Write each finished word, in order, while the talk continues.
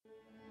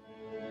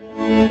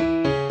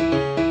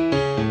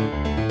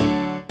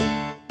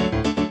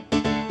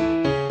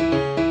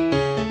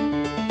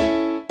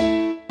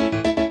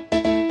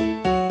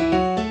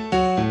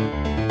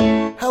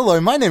Hello,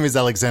 my name is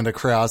Alexander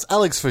Krause.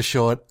 Alex for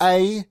short.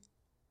 A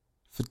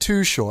for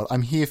too short.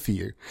 I'm here for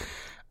you.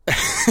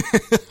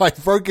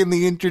 I've broken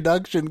the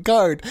introduction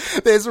code.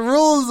 There's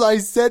rules I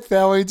set for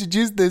how I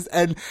introduce this,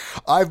 and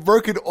I've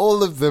broken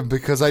all of them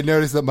because I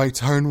noticed that my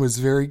tone was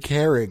very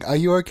caring. Are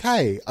you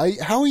okay?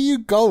 How are you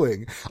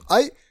going?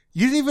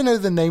 You didn't even know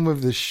the name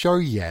of the show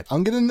yet.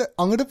 I'm gonna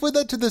put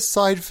that to the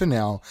side for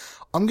now.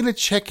 I'm gonna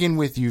check in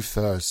with you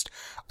first.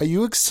 Are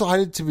you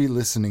excited to be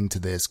listening to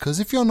this? Because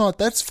if you're not,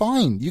 that's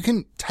fine. You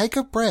can take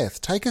a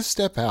breath, take a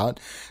step out,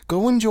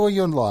 go enjoy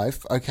your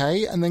life,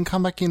 okay? And then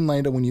come back in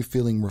later when you're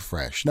feeling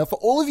refreshed. Now, for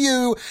all of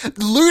you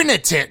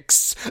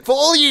lunatics, for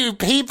all you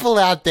people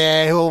out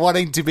there who are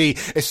wanting to be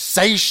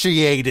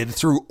satiated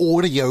through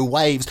audio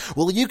waves,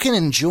 well, you can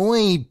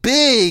enjoy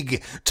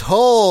big,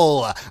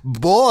 tall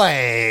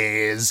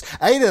boys.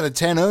 8 out of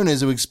 10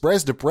 owners who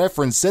expressed a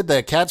preference said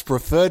their cats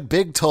preferred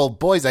big, tall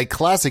boys. A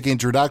classic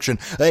introduction.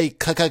 A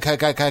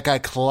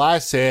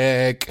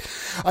classic.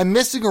 I'm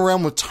messing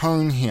around with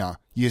tone here,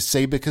 you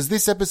see, because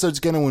this episode's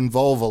going to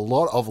involve a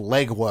lot of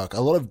legwork, a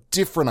lot of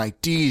different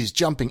ideas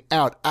jumping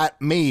out at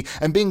me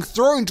and being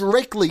thrown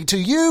directly to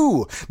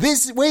you.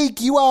 This week,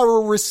 you are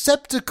a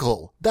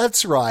receptacle.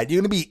 That's right.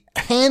 You're going to be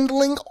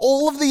handling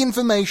all of the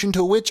information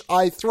to which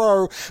I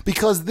throw,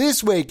 because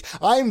this week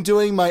I'm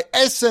doing my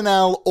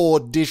SNL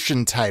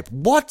audition tape.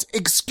 What?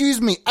 Excuse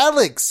me,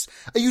 Alex,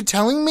 are you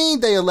telling me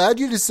they allowed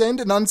you to send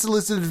an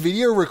unsolicited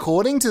video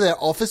recording to their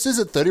offices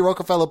at 30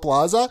 Rockefeller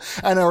Plaza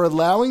and are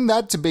allowing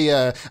that to be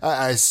a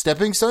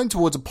stepping stone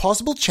towards a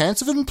possible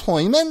chance of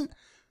employment?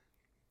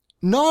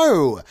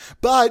 No,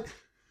 but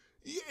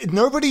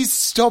nobody's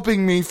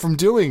stopping me from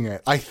doing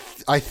it, I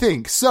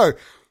think. So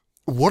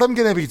what I'm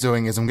going to be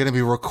doing is I'm going to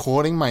be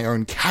recording my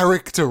own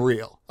character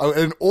reel,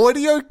 an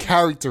audio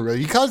character reel.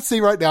 You can't see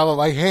right now, but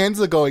my hands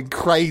are going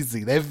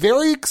crazy. They're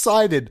very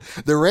excited.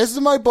 The rest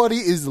of my body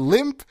is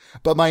limp,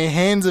 but my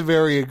hands are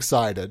very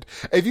excited.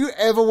 If you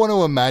ever want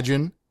to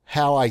imagine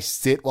how I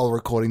sit while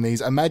recording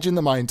these, imagine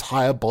that my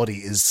entire body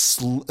is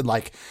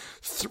like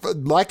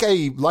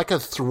a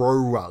throw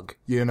rug,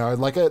 you know,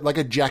 like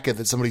a jacket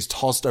that somebody's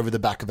tossed over the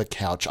back of a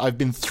couch. I've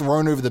been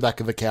thrown over the back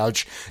of a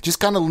couch, just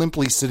kind of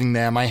limply sitting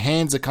there. My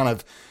hands are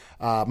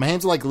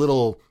like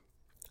little,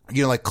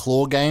 you know, like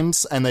claw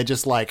games, and they're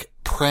just like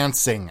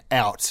prancing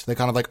out. They're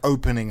kind of like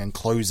opening and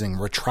closing,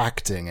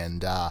 retracting,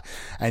 and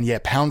yeah,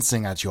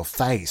 pouncing at your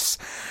face.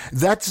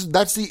 That's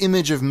the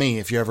image of me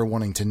if you're ever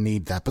wanting to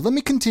need that. But let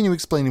me continue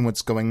explaining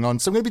what's going on.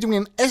 So I'm going to be doing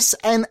an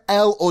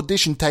SNL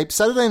audition tape,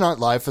 Saturday Night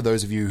Live, for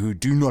those of you who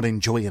do not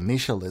enjoy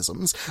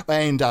initialisms,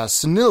 and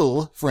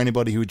SNL for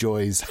anybody who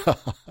enjoys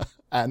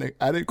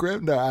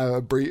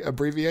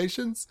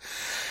abbreviations.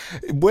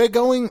 We're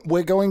going,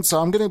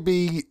 so I'm going to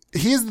be,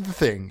 here's the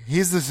thing.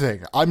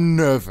 I'm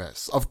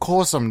nervous. Of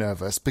course I'm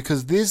nervous,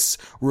 because this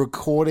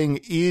recording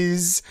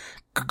is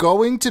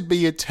going to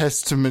be a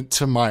testament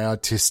to my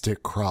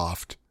artistic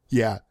craft.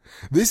 Yeah.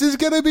 This is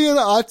going to be an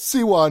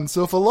artsy one.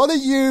 So if a lot of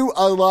you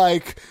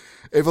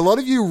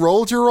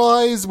rolled your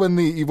eyes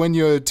when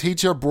your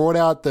teacher brought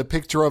out the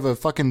picture of a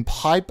fucking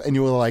pipe and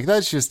you were like,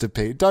 that's just a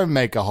pipe. Don't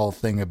make a whole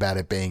thing about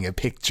it being a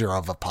picture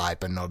of a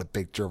pipe and not a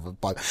picture of a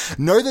pipe.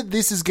 Know that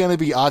this is going to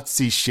be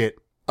artsy shit.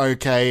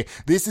 Okay,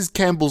 this is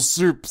Campbell's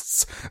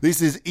Soups.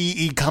 This is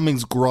E.E.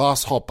 Cummings'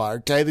 Grasshopper.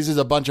 Okay, this is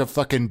a bunch of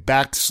fucking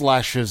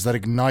backslashes that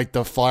ignite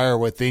the fire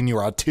within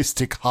your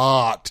artistic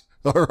heart.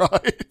 All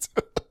right.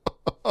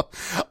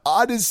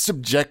 Art is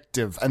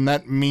subjective, and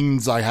that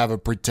means I have a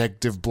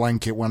protective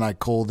blanket when I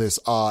call this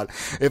art.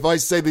 If I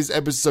say this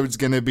episode's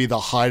going to be the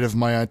height of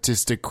my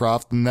artistic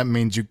craft, then that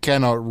means you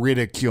cannot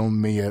ridicule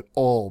me at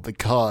all,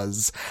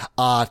 because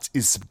art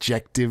is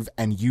subjective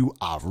and you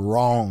are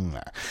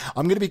wrong.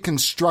 I'm going to be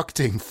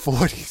constructing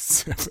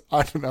 47.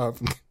 I don't know.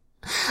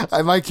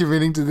 Am I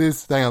committing to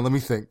this? Hang on, let me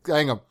think.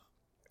 Hang on.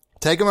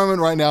 Take a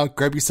moment right now,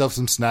 grab yourself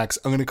some snacks.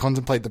 I'm going to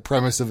contemplate the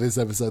premise of this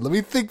episode. Let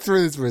me think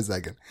through this for a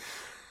second.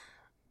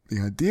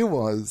 The idea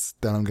was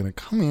that I'm going to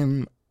come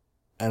in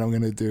and I'm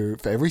going to do,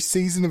 for every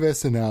season of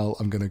SNL,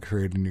 I'm going to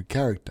create a new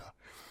character.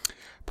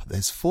 But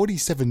there's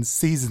 47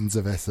 seasons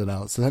of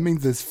SNL, so that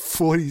means there's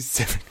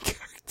 47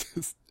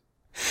 characters.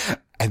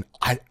 And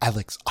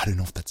Alex, I don't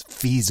know if that's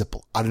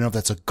feasible. I don't know if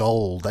that's a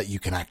goal that you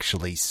can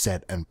actually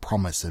set and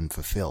promise and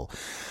fulfill.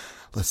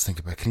 Let's think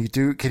about it.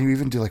 Can you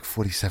even do like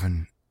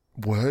 47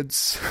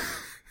 words?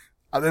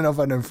 I don't know if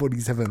I know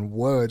 47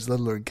 words, let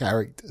alone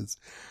characters.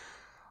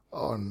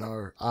 Oh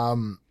no.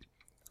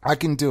 I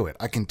can do it.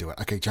 Okay,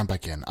 jump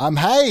back in.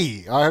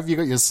 Hey, I hope you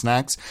got your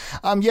snacks.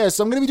 Yeah,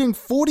 so I'm going to be doing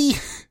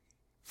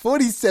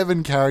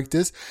 47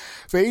 characters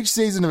for each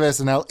season of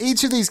SNL.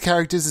 Each of these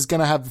characters is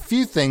going to have a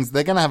few things.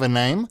 They're going to have a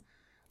name.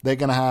 They're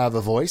going to have a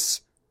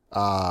voice,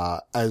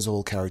 as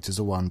all characters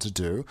are one to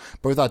do,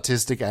 both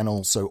artistic and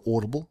also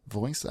audible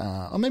voice.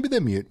 Or maybe they're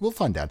mute. We'll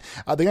find out.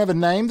 They're going to have a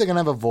name. They're going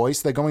to have a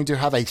voice. They're going to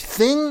have a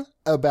thing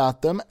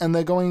about them, and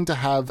they're going to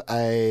have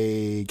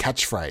a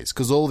catchphrase,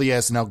 because all the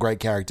SNL great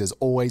characters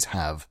always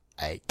have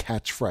a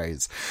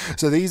catchphrase.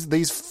 So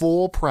these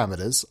 4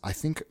 parameters, I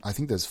think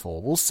there's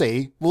 4. We'll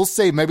see.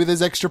 Maybe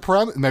there's extra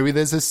parameter. Maybe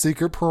there's a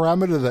secret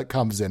parameter that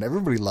comes in.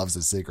 Everybody loves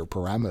a secret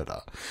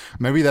parameter.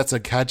 Maybe that's a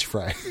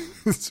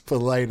catchphrase for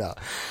later.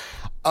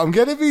 I'm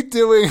going to be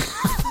doing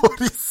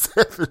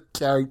 47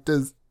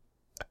 characters.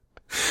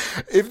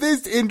 If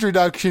this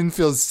introduction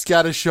feels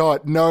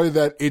scattershot, know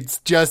that it's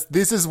just,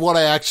 this is what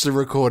I actually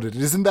recorded.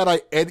 It isn't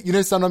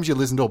that sometimes you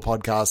listen to a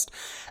podcast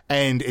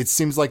and it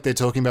seems like they're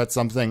talking about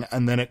something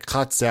and then it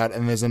cuts out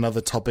and there's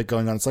another topic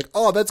going on. It's like,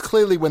 oh, that's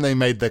clearly when they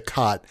made the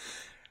cut.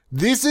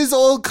 This is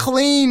all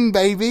clean,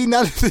 baby.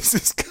 None of this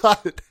is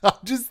cut. I'm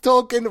just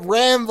talking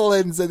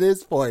ramblings at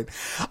this point.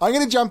 I'm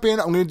going to jump in.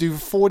 I'm going to do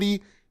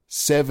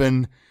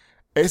 47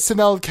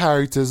 SNL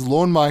characters.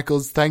 Lorne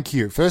Michaels, thank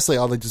you. Firstly,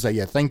 I'd like to say,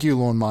 thank you,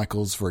 Lorne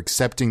Michaels, for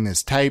accepting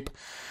this tape.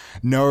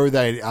 Know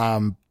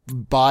that,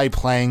 by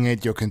playing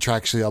it, you're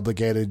contractually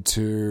obligated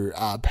to,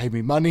 pay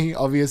me money,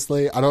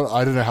 obviously. I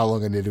don't know how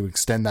long I need to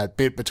extend that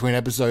bit between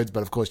episodes,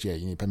 but of course, you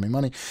need to pay me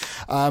money,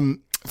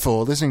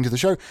 for listening to the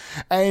show.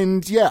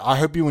 And I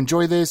hope you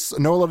enjoy this. I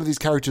know a lot of these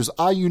characters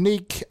are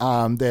unique.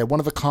 They're one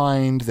of a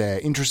kind. They're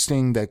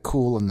interesting. They're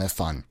cool and they're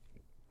fun.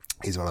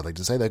 Is what I'd like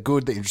to say. They're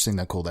good, they're interesting,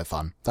 they're cool, they're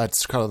fun.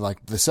 That's kind of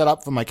like the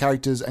setup for my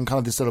characters and kind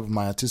of the setup of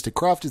my artistic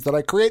craft is that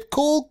I create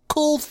cool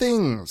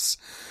things.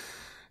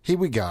 Here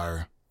we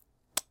go.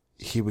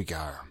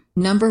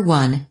 Number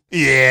 1.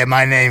 Yeah,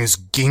 my name's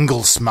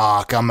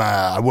Ginglesmark.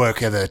 I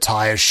work at a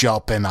tire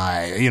shop and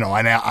I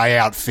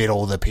outfit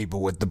all the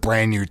people with the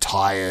brand new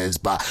tires,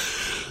 but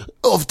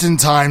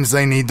oftentimes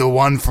they need the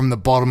one from the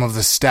bottom of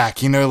the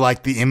stack.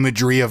 Like the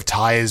imagery of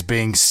tires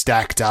being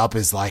stacked up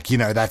is like,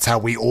 that's how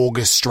we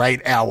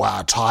orchestrate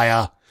our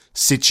tire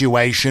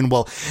situation.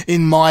 Well,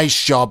 in my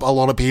shop, a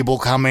lot of people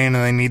come in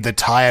and they need the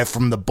tire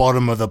from the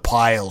bottom of the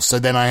pile. So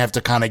then I have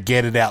to kind of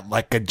get it out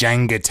like a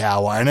Jenga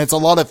tower. And it's a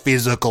lot of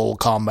physical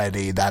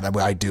comedy that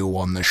I do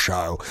on the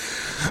show.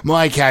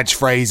 My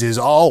catchphrase is,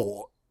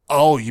 oh,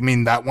 you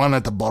mean that one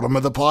at the bottom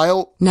of the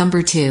pile?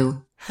 Number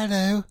 2.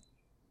 Hello.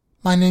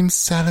 My name's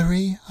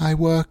Salary. I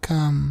work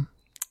in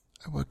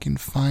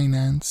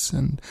finance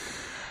and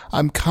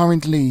I'm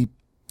currently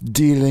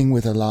dealing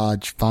with a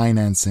large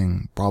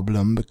financing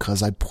problem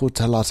because I put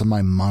a lot of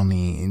my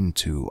money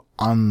into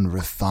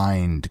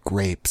unrefined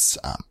grapes.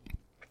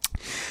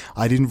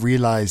 I didn't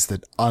realize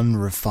that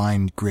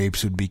unrefined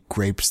grapes would be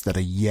grapes that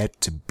are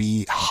yet to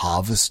be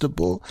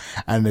harvestable,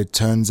 and it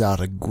turns out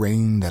a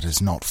grain that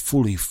is not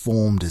fully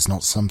formed is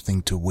not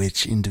something to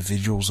which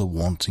individuals are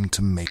wanting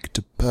to make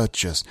to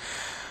purchase.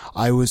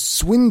 I was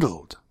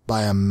swindled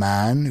by a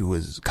man who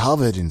was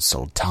covered in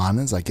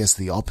sultanas, I guess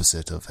the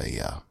opposite of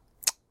a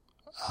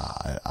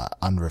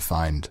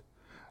unrefined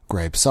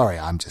grape. Sorry,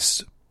 I'm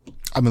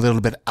a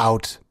little bit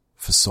out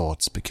for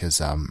sorts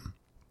because, I've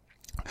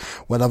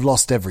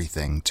lost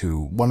everything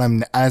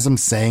as I'm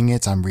saying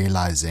it, I'm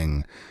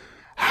realizing,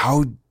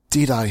 how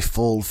did I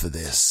fall for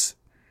this?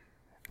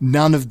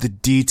 None of the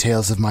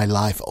details of my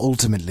life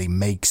ultimately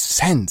make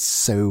sense,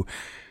 so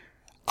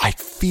I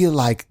feel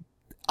like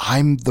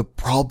I'm the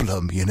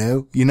problem,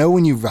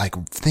 when you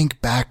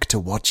think back to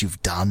what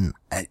you've done,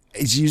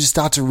 you just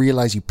start to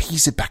realize you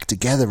piece it back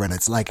together and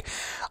it's like,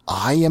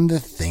 I am the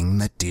thing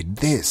that did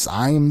this.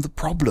 I am the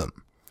problem.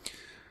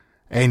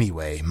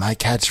 Anyway, my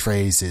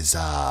catchphrase is,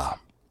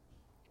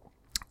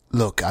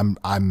 look,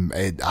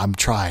 I'm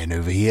trying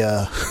over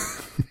here.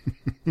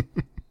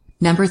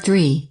 Number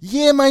 3.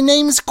 Yeah, my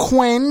name's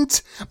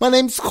Quent.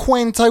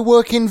 I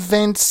work in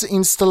vents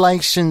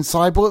installation,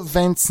 so I put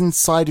vents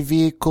inside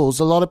vehicles.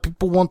 A lot of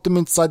people want them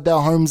inside their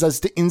homes as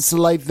to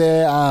insulate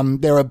their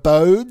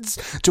abodes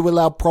to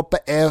allow proper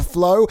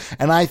airflow,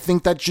 and I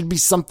think that should be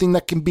something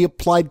that can be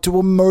applied to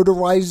a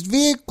motorized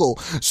vehicle.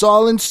 So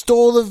I'll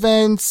install the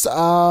vents,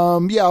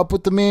 I'll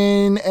put them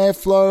in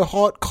airflow,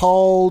 hot,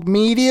 cold,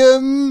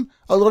 medium.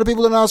 A lot of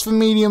people don't ask for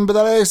medium, but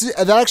that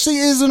actually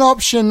is an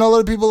option a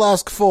lot of people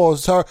ask for.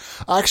 So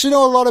I actually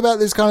know a lot about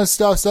this kind of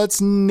stuff, so that's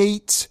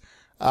neat.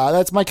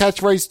 That's my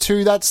catchphrase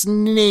too. That's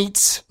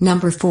neat.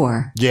 Number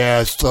 4.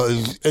 Yeah, so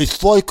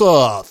it's like,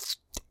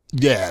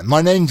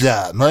 my name's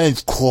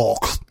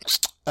Quark.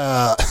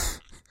 My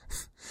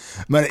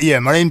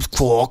name's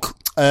Quark.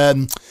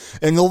 And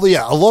a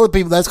lot of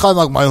people, that's kind of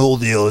like my whole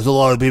deal, is a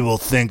lot of people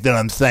think that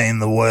I'm saying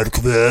the word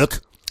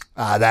quark,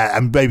 that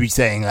I'm maybe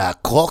saying,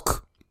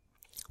 clock,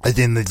 as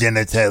in the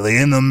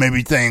genitalia, and I'm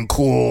maybe saying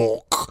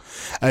cork,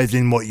 as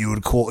in what you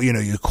would call,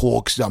 you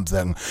cork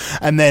something.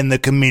 And then the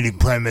comedic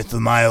premise of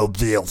my whole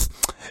deal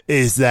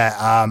is that,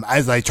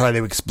 as I try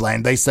to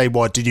explain, they say,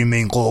 what did you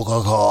mean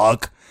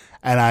cork?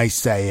 And I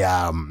say,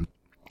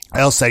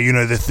 I'll say,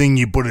 the thing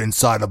you put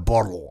inside a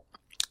bottle.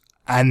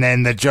 And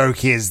then the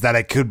joke is that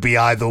it could be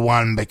either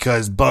one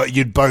because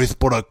you'd both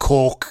put a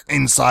cork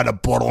inside a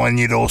bottle and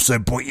you'd also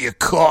put your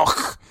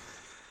cock.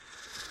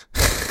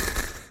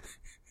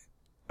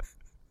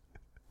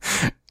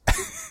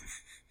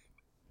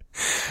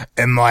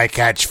 And my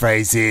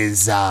catchphrase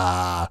is,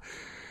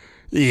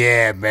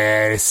 Yeah,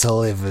 man,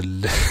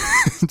 Sullivan.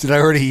 Did I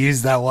already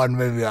use that one?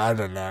 Maybe, I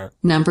don't know.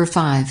 Number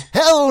 5.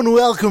 Hello and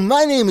welcome.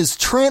 My name is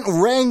Trent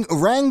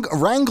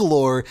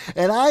Wrangler,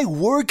 and I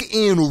work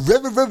in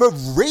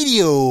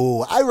radio.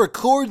 I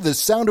record the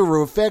sound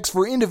effects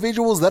for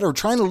individuals that are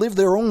trying to live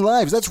their own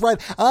lives. That's right.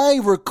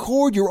 I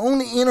record your own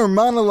inner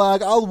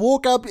monologue. I'll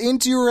walk up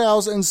into your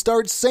house and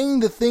start saying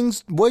the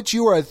things what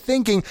you are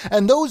thinking,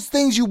 and those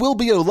things you will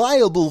be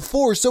liable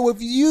for. So if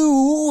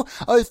you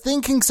are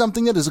thinking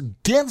something that is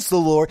against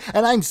the law,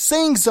 and I'm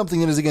saying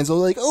something that is against the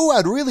law, like, oh,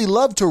 I'd really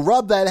love to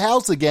rob that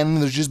house again, and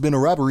there's just been a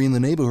robbery in the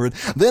neighborhood,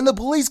 then the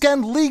police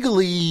can't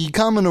legally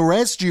come and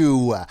arrest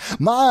you.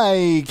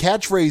 My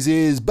catchphrase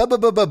is,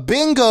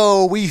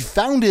 bingo, we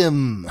found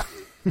him.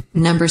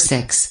 Number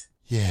 6.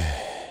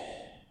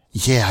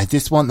 Yeah, I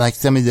just want like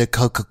some of the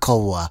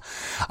Coca-Cola.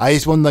 I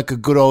just want like a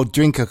good old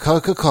drink of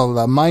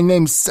Coca-Cola. My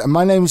name's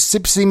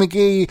Sipsy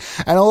McGee,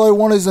 and all I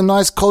want is a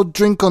nice cold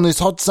drink on this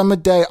hot summer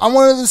day. I'm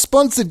one of the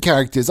sponsored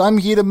characters. I'm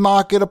here to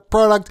market a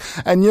product,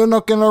 and you're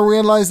not gonna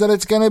realize that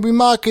it's gonna be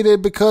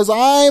marketed because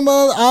I'm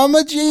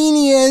a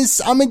genius.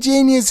 I'm a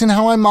genius in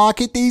how I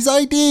market these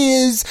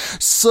ideas.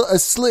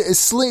 Sippy?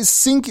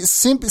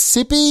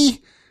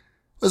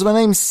 Was my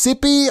name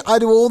Sippy? I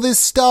do all this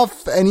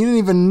stuff, and you didn't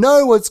even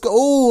know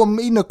I'm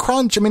eating a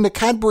Crunch, I'm eating a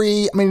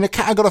Cadbury,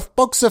 I got a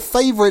box of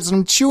favorites, and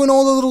I'm chewing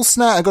all the little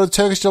snacks. I got a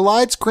Turkish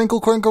Delights,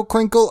 crinkle, crinkle,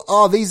 crinkle.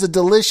 Oh, these are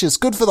delicious.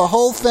 Good for the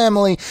whole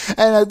family.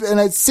 And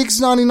at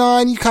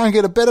 $6.99, you can't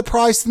get a better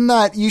price than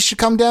that. You should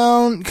come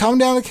down to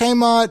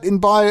Kmart and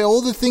buy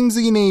all the things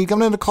that you need. Come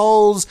down to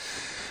Kohl's,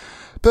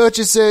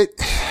 purchase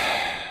it.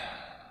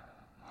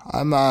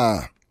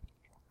 My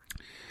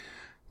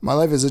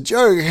life is a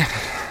joke.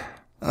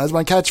 As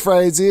my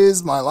catchphrase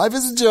is, my life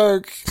is a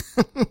joke.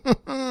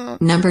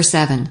 Number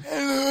 7.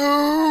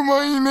 Hello,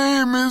 my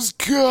name is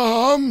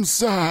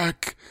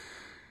Kamsak.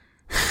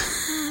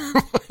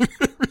 My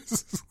name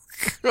is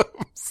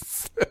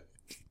Kamsak.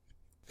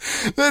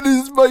 That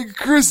is my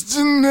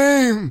Christian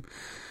name.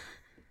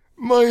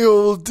 My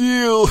whole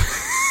deal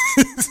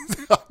is,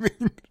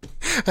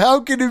 how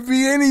can it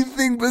be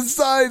anything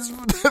besides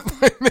that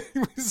my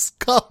name is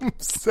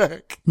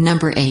Kamsak?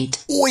 Number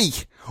 8.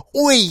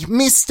 Oi,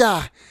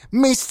 mister,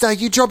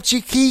 you dropped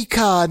your key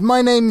card.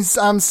 My name's,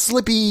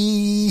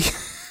 Slippy.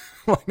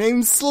 My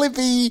name's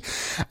Slippy,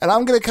 and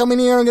I'm gonna come in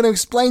here and I'm gonna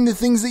explain the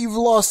things that you've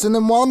lost, and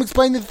then while I'm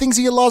explaining the things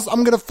that you lost,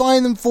 I'm gonna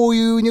find them for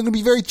you, and you're gonna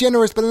be very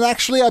generous, but then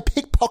actually I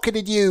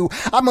pickpocketed you.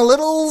 I'm a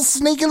little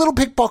sneaky little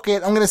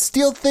pickpocket. I'm gonna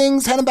steal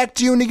things, hand them back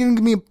to you, and you're gonna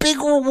give me a big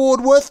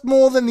reward worth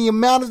more than the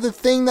amount of the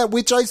thing that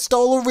which I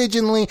stole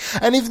originally,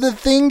 and if the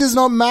thing does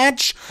not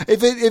match,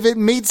 if it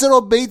meets it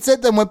or beats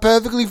it, then we're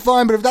perfectly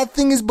fine, but if that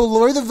thing is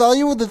below the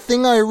value of the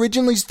thing I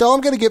originally stole,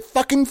 I'm gonna get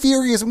fucking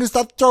furious. I'm gonna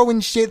start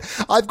throwing shit.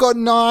 I've got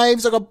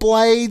knives, I've got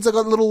blades, I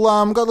got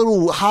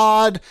little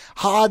hard,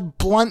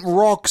 blunt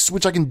rocks,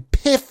 which I can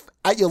piff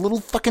at your little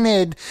fucking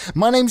head.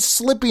 My name's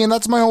Slippy, and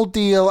that's my whole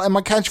deal, and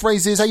my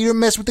catchphrase is, how you don't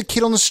mess with the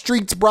kid on the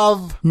streets,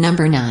 bruv.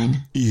 Number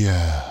 9.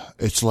 Yeah,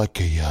 it's like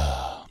a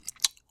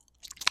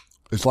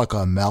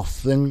mouth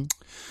thing.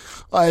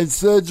 I had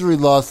surgery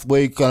last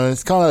week, and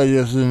it's kind of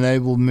just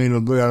enabled me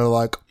to be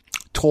able to,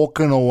 talk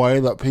in a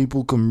way that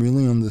people can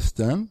really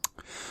understand.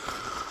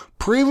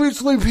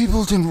 Previously,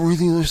 people didn't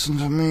really listen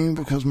to me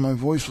because my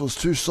voice was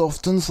too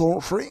soft and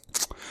thought-free.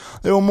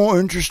 They were more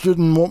interested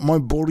in what my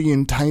body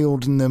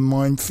entailed in their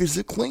mind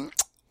physically.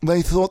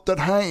 They thought that,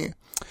 hey,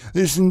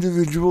 this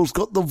individual's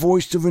got the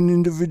voice of an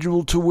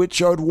individual to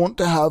which I'd want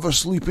to have a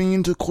sleeping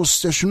intercourse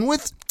session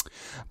with.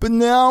 But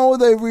now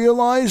they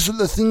realise that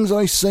the things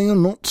I say are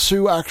not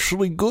too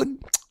actually good,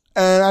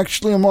 and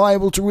actually I'm not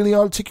able to really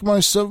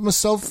articulate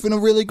myself in a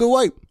really good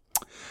way.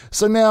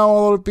 So now a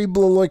lot of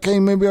people are like, hey,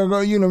 maybe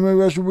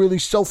I should really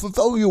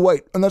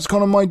self-evaluate. And that's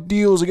kind of my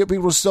deal, is to get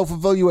people to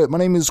self-evaluate. My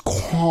name is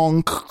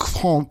Kronk.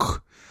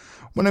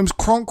 My name's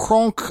Kronk,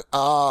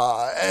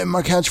 and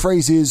my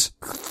catchphrase is...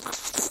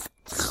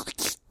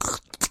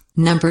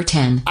 Number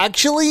 10.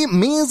 Actually,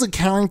 me as a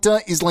character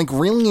is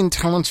really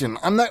intelligent.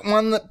 I'm that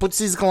one that puts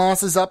his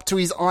glasses up to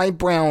his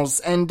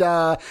eyebrows and,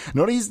 not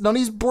his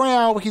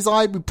brow, he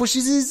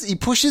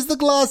pushes the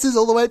glasses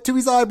all the way up to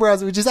his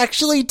eyebrows, which is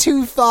actually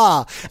too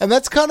far. And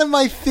that's kind of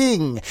my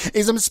thing,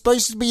 is I'm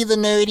supposed to be the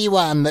nerdy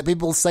one that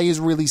people say is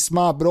really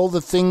smart, but all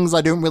the things I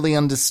don't really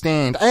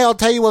understand. Hey, I'll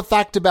tell you a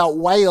fact about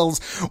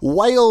whales.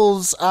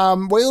 Whales are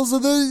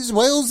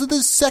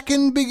the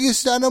second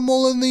biggest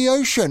animal in the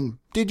ocean.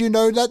 Did you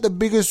know that the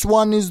biggest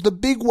one is the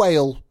big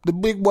whale? The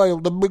big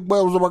whales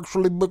are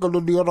actually bigger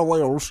than the other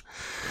whales.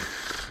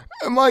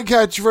 And my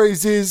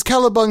catchphrase is,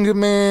 Cowabunga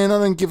man, I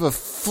don't give a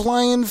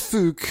flying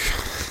fook.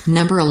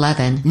 Number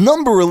 11.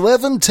 Number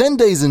 11, 10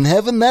 Days in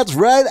Heaven. That's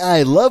right,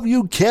 I love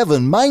you,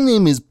 Kevin. My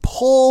name is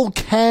Paul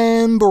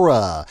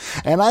Canberra,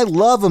 and I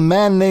love a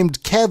man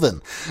named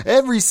Kevin.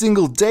 Every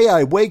single day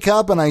I wake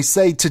up and I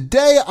say,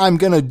 today I'm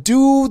gonna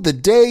do the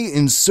day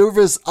in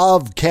service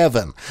of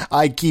Kevin.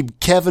 I keep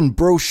Kevin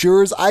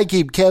brochures, I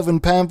keep Kevin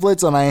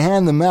pamphlets, and I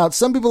hand them out.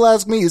 Some people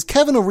ask me, is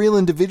Kevin a real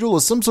individual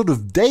or some sort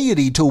of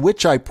deity to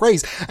which I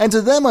praise? And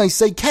to them I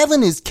say,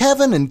 Kevin is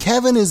Kevin and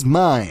Kevin is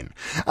mine.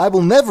 I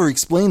will never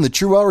explain the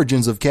true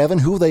origins of Kevin,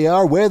 who they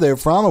are, where they're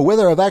from, or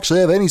whether I've actually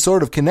have any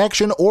sort of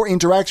connection or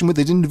interaction with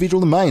this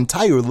individual in my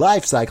entire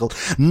life cycle.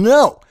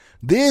 No,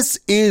 this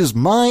is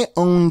my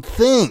own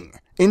thing.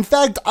 In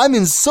fact, I'm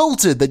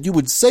insulted that you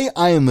would say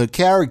I am a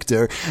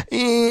character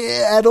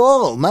at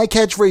all. My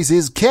catchphrase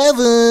is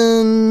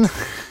Kevin.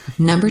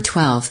 Number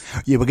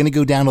 12. Yeah, we're going to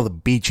go down to the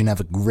beach and have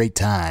a great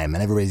time,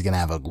 and everybody's going to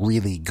have a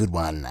really good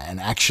one. And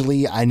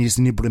actually, I just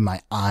need to put in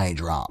my eye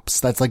drops.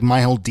 That's like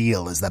my whole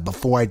deal, is that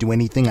before I do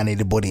anything, I need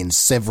to put in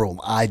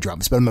several eye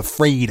drops, but I'm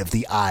afraid of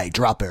the eye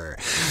dropper.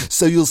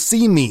 So you'll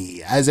see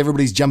me as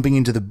everybody's jumping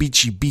into the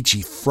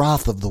beachy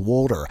froth of the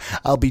water.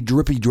 I'll be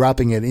drippy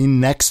dropping it in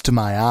next to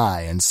my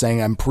eye and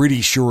saying, I'm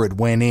pretty sure it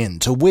went in.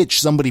 To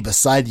which somebody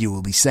beside you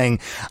will be saying,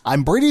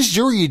 I'm pretty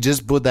sure you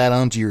just put that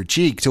onto your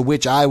cheek. To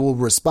which I will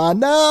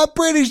respond, no, I'm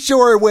pretty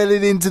sure it went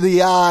into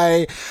the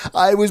eye.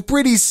 I was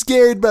pretty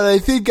scared, but I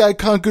think I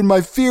conquered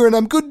my fear and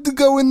I'm good to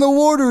go in the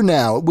water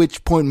now. At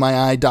which point my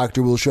eye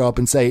doctor will show up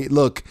and say,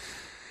 look,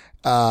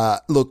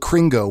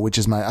 Kringo, which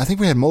is I think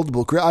we had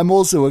multiple, I'm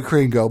also a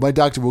Kringo. My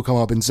doctor will come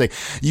up and say,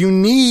 you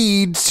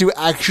need to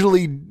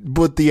actually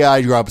put the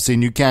eye drops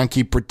in. You can't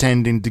keep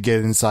pretending to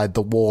get inside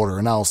the water.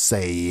 And I'll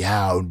say,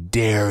 how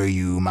dare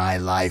you? My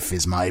life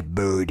is my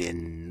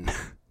burden.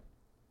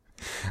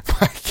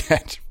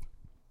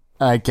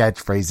 My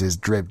catchphrase is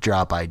drip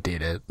drop, I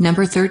did it.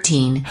 Number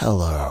 13.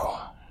 Hello,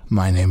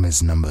 my name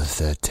is number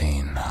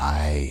 13.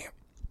 I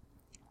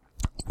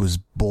was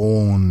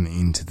born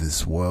into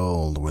this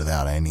world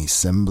without any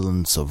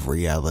semblance of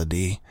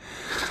reality,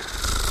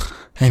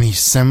 any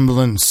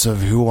semblance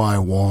of who I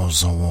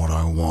was or what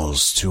I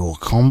was to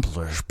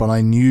accomplish, but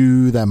I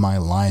knew that my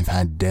life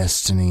had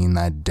destiny, and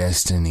that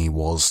destiny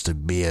was to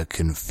be a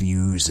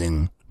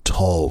confusing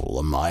toll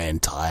on my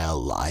entire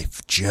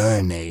life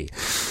journey.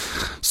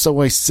 So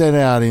I set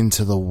out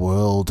into the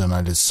world and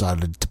I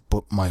decided to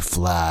put my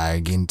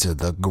flag into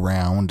the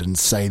ground and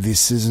say,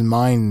 this is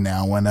mine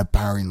now, and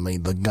apparently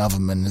the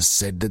government has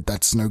said that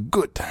that's no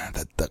good,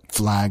 that that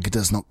flag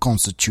does not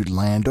constitute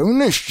land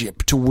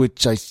ownership, to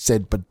which I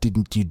said, but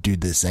didn't you do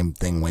the same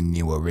thing when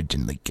you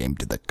originally came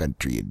to the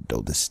country and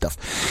all this stuff?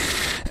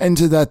 And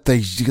to that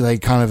they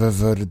kind of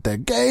averted their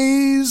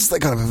gaze,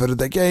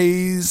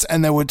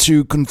 and they were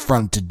too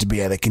confronted to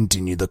be able to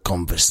continue the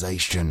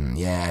conversation.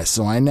 Yeah,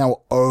 so I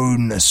now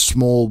own a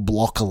small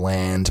block of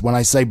land. When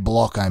I say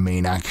block, I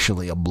mean actually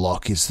a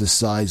block is the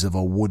size of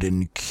a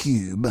wooden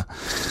cube.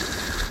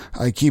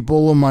 I keep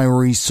all of my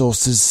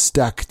resources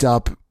stacked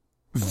up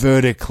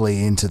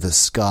vertically into the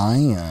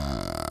sky,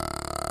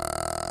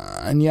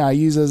 and yeah, I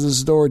use it as a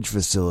storage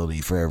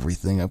facility for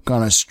everything. I've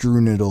kind of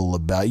strewn it all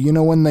about. You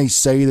know when they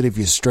say that if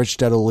you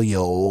stretched out all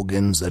your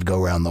organs, they'd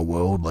go around the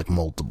world like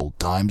multiple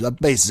times? I've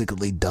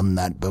basically done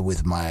that, but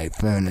with my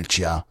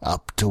furniture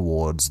up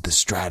towards the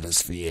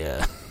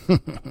stratosphere.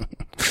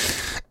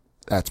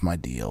 That's my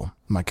deal.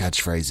 My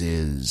catchphrase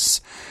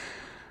is,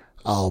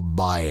 I'll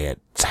buy it.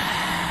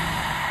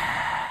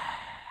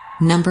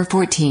 Number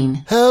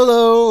 14.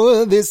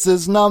 Hello, this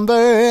is Number,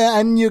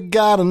 and you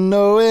gotta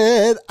know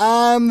it.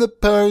 I'm the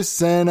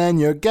person, and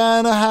you're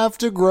gonna have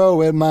to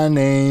grow it. My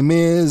name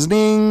is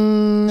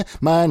Ning,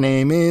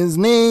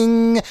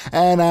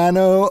 and I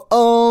know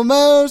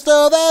almost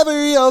of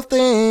every old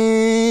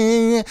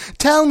thing.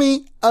 Tell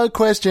me a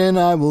question,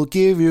 I will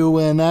give you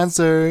an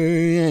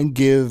answer.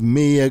 Give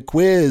me a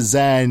quiz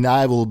and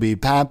I will be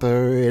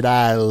pampered.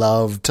 I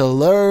love to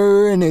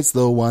learn, it's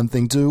the one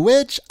thing to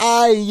which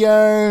I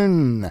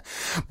yearn.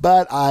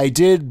 But I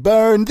did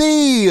burn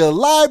the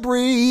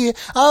Library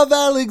of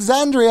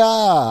Alexandria.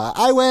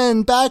 I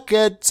went back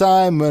at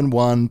time at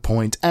one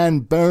point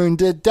and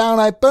burned it down.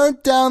 I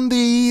burnt down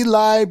the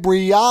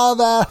Library of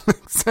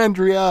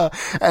Alexandria,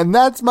 and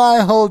that's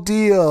my whole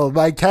deal.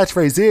 My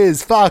catchphrase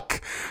is,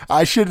 fuck,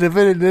 I should have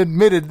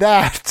admitted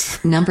that.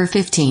 Number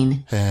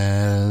 15.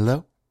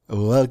 Hello,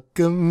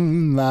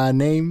 welcome, my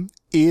name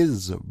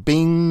is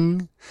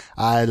Bing.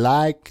 I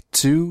like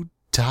to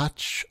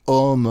touch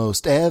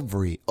almost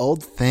every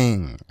old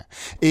thing.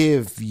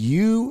 If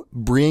you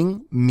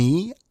bring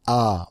me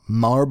a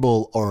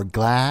marble or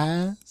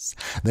glass,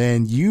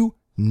 then you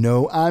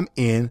know I'm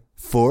in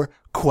for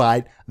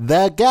quite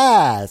the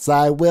gas.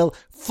 I will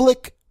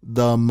flick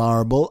the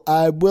marble,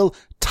 I will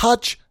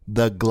touch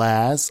the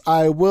glass,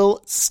 I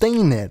will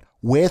stain it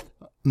with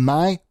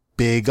my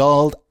big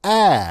old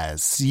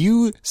ass.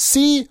 You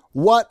see,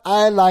 what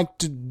I like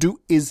to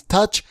do is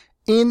touch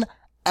in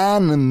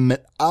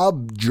inanimate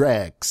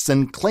objects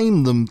and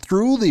claim them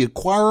through the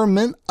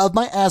acquirement of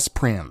my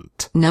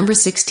aspirant. Number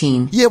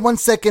 16. Yeah, 1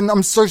 second.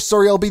 I'm so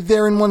sorry. I'll be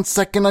there in 1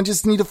 second. I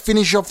just need to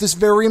finish off this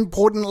very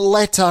important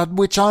letter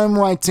which I'm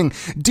writing.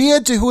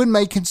 Dear to who it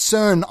may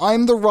concern,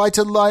 I'm the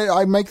writer.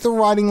 I make the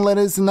writing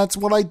letters, and that's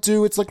what I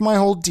do. It's like my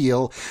whole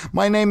deal.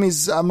 My name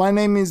is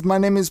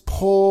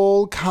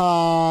Paul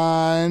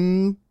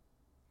Kant.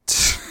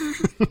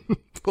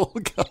 Paul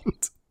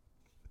Kant.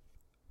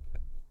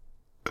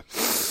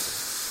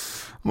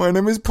 My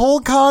name is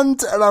Paul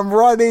Cunt, and I'm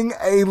writing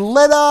a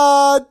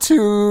letter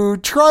to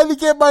try to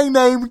get my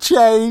name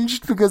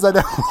changed because I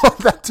don't want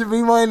that to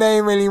be my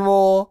name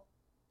anymore.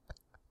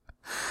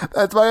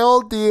 That's my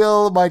whole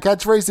deal. My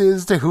catchphrase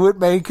is to who it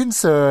may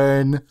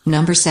concern.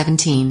 Number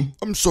 17.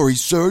 I'm sorry,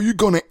 sir, you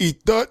gonna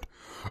eat that?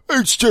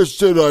 It's just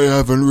that I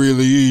haven't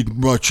really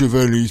eaten much of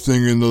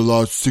anything in the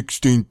last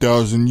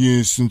 16,000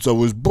 years since I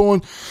was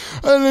born,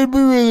 and it'd be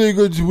really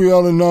good to be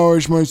able to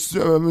nourish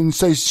myself and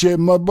satiate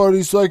my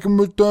body so I can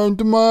return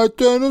to my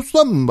eternal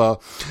slumber.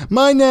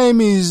 My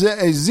name is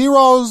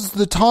Zeros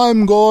the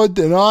Time God,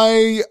 and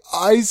I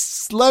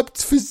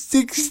slept for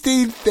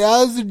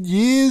 16,000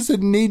 years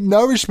and need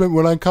nourishment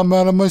when I come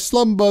out of my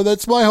slumber.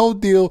 That's my whole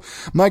deal.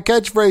 My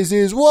catchphrase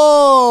is,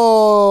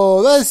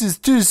 whoa, this is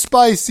too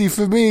spicy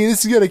for me.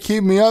 This is gonna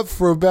keep me up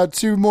for about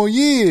 2 more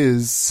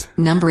years.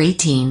 Number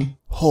 18.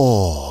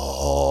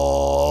 Oh,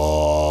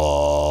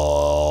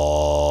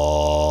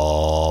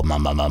 ma.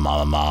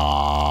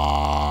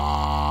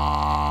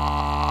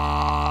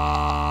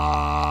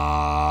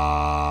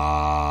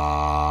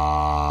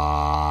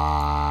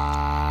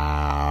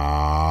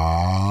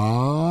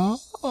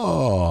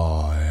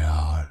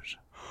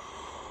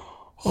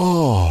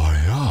 Oh,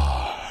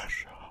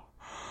 yes.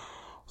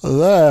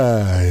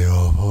 Let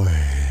your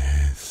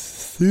voice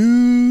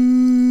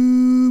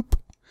soup.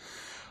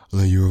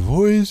 Let your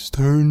voice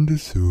turn to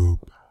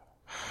soup.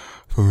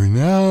 For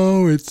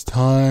now it's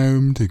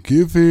time to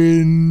give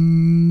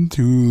in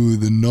to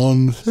the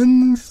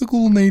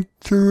nonsensical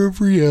nature of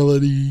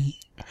reality.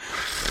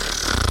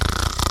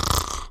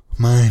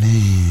 My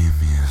name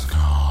is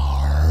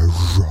Carl.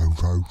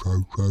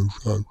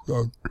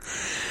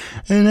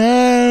 And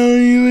I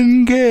don't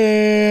even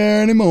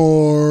care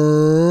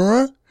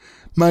anymore.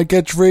 My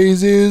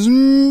catchphrase is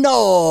no.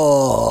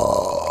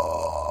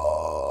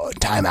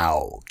 Time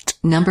out.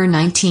 Number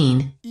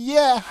 19.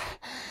 Yeah.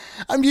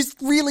 I'm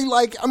really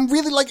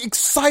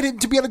excited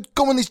to be able to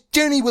go on this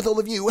journey with all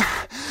of you.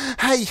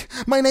 Hey,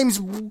 my name's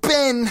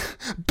Ben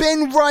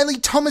Riley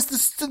Thomas,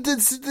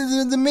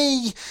 the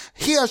me.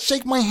 Here,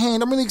 shake my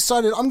hand. I'm really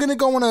excited. I'm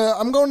going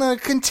on a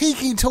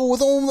Kentucky tour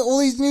with all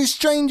these new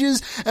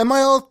strangers, and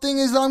my whole thing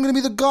is that I'm going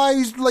to be the guy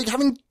who's like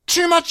having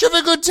too much of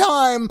a good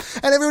time,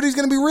 and everybody's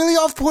going to be really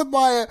off-put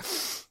by it.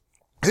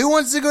 Who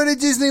wants to go to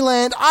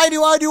Disneyland? I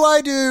do.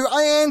 I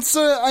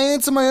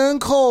answer my own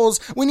calls.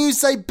 When you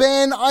say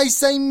Ben, I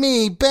say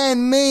me.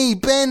 Ben, me.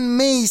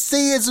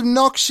 See, it's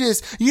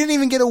obnoxious. You didn't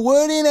even get a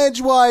word in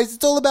edgewise.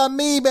 It's all about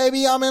me,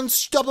 baby. I'm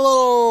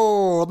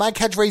unstoppable. My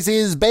catchphrase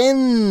is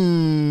Bendy.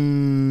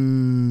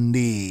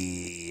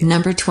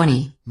 Number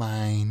 20.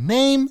 My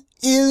name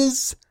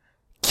is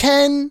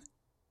Ken,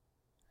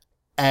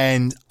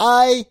 and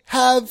I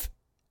have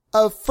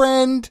a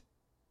friend.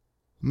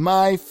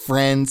 My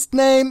friend's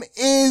name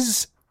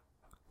is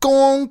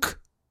Gonk,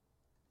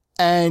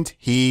 and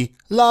he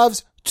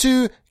loves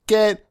to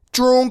get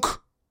drunk.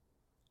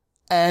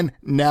 And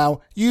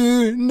now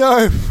you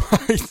know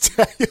my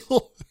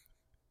tale.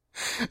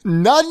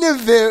 None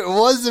of it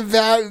was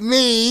about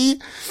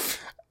me.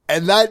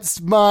 And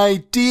that's my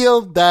deal,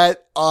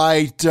 that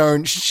I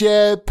don't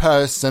share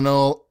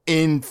personal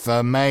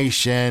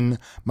information.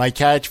 My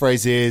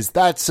catchphrase is,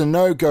 that's a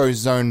no-go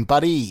zone,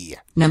 buddy.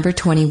 Number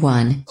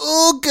 21.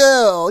 Oh,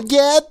 girl.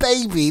 Yeah,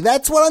 baby.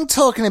 That's what I'm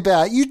talking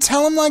about. You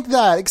tell him like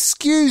that.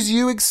 Excuse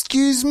you,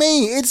 excuse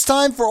me. It's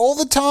time for all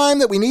the time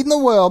that we need in the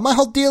world. My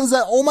whole deal is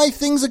that all my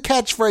things are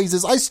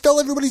catchphrases. I stole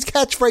everybody's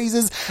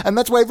catchphrases, and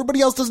that's why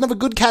everybody else doesn't have a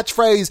good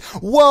catchphrase.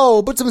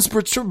 Whoa, put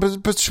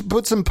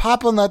some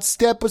pop on that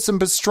step, put some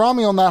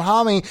pastrami on that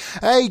homie.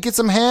 Hey, get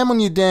some ham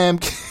on your damn...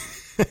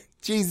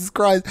 Jesus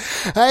Christ.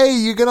 Hey,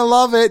 you're gonna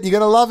love it. You're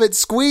gonna love it.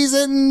 Squeeze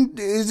it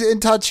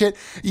and touch it.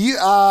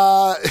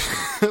 A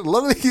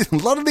lot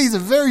of these are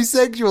very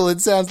sexual, it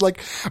sounds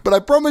like, but I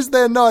promise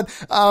they're not.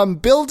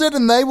 Build it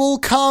and they will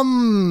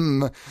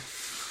come.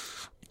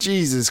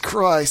 Jesus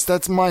Christ,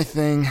 that's my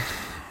thing.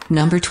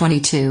 Number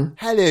 22.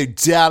 Hello,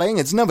 darling.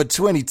 It's number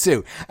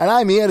 22, and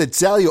I'm here to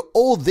tell you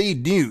all the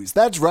news.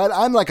 That's right.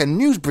 I'm like a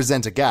news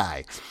presenter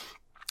guy.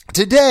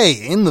 Today,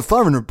 in the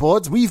foreign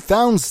reports, we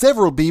found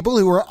several people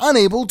who were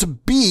unable to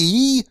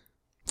be...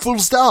 Full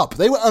stop.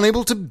 They were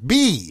unable to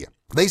be.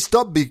 They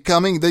stopped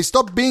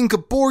being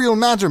corporeal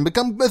matter and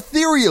become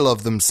ethereal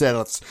of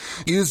themselves.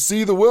 You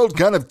see, the world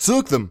kind of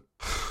took them.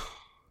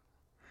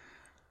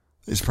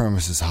 This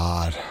premise is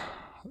hard.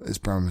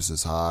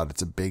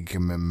 It's a big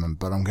commitment,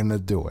 but I'm gonna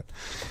do it.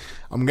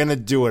 I'm going to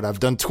do it. I've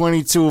done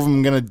 22 of them.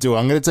 I'm going to do it.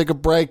 I'm going to take a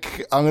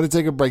break.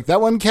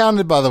 That one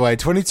counted, by the way.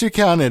 22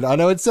 counted. I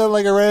know it sounded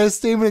like a rare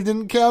steam and it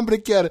didn't count, but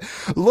it counted.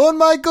 Lorne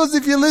Michaels,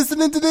 if you're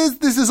listening to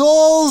this is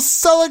all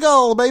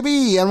Soligal,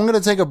 baby. And I'm going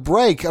to take a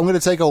break. I'm going to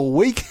take a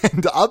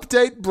weekend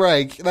update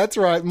break. That's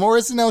right. More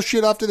SNL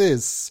shit after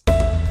this.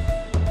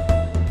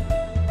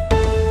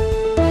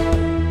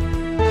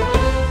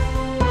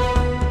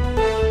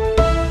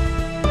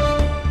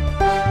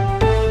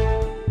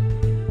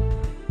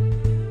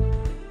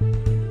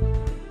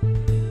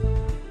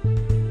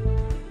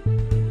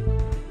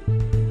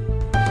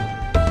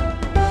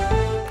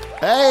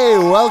 Hey,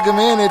 welcome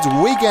in. It's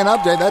Weekend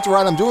Update. That's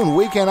right, I'm doing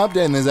Weekend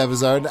Update in this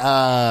episode.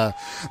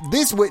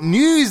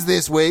 News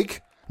this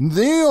week. The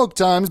New York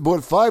Times bought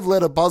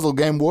 5-letter puzzle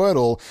game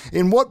Wordle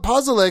in what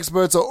puzzle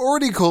experts are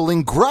already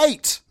calling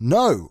great.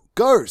 No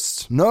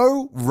ghost.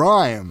 No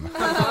rhyme.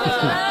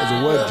 As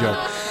a word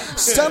joke.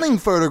 Stunning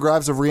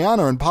photographs of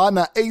Rihanna and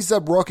partner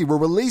A$AP Rocky were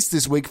released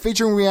this week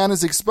featuring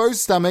Rihanna's exposed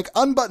stomach,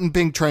 unbuttoned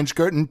pink trench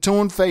coat, and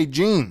torn fade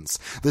jeans.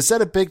 The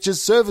set of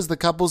pictures serve as the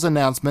couple's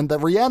announcement that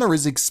Rihanna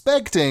is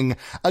expecting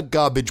a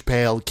garbage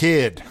pail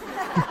kid.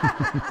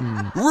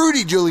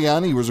 Rudy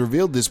Giuliani was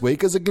revealed this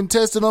week as a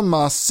contestant on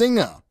Masked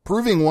Singer,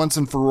 proving once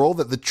and for all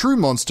that the true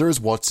monster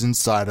is what's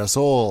inside us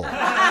all.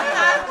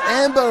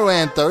 Amber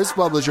Anthos,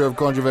 publisher of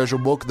controversial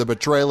book The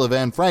Betrayal of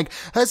Anne Frank,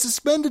 has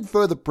suspended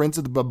further prints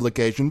of the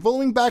publication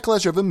following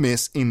backlash over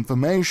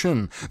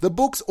misinformation. The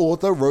book's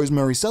author,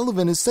 Rosemary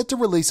Sullivan, is set to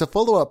release a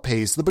follow-up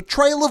piece, The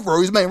Betrayal of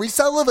Rosemary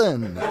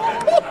Sullivan.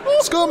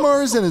 Scott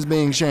Morrison is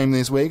being shamed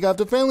this week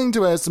after failing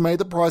to estimate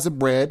the price of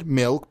bread,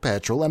 milk,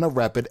 petrol, and a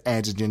rapid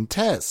antigen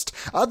test.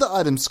 Other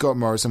items Scott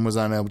Morrison was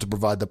unable to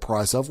provide the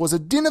price of was a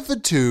dinner for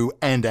two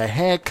and a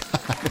haircut.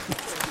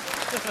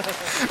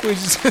 Which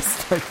is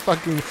just like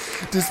fucking,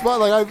 despite,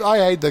 like, I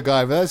hate the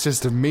guy, but that's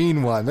just a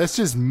mean one. That's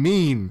just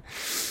mean.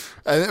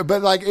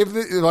 But like, if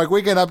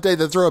Weekend Update,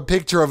 they throw a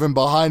picture of him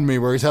behind me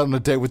where he's having a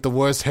date with the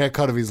worst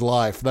haircut of his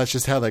life. That's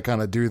just how they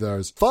kind of do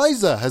those.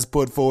 Pfizer has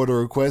put forward a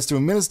request to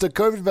administer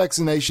COVID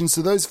vaccinations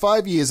to those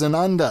 5 years and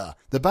under.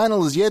 The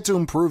panel has yet to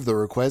approve the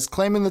request,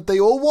 claiming that they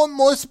all want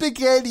more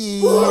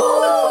spaghetti.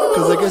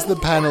 Because I guess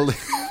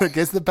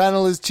the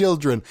panel is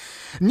children.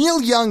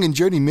 Neil Young and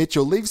Joni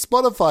Mitchell leave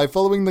Spotify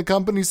following the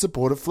company's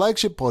support of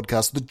flagship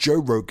podcast The Joe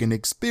Rogan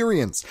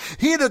Experience.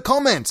 Here to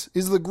comment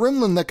is the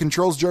gremlin that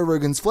controls Joe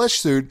Rogan's flesh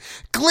suit,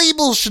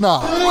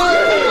 Kleebelschnarr.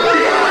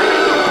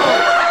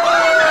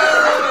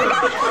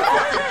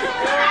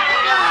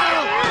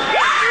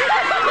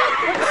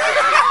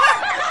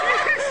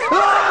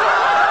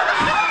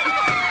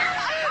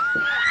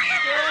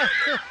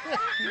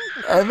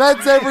 And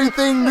that's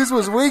everything. This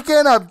was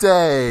Weekend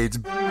Update.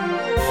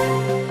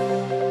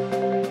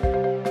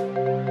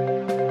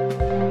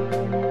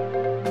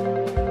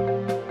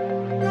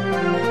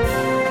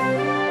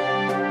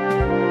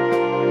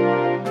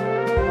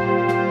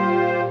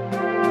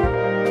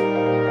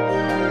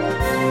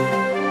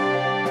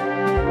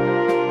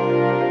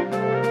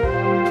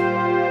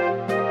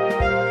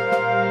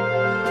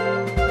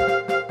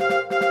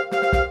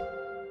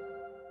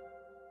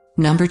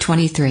 Number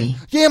 23.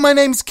 Yeah, my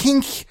name's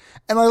Kink,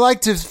 and I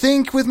like to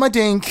think with my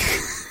dink.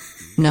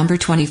 Number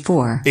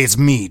 24. It's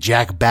me,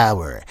 Jack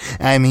Bauer.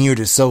 I'm here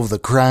to solve the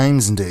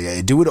crimes and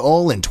to do it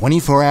all in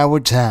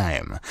 24-hour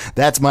time.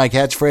 That's my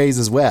catchphrase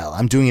as well.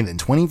 I'm doing it in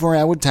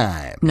 24-hour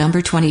time.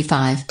 Number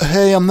 25.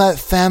 Hey, I'm that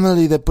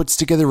family that puts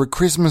together a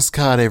Christmas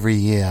card every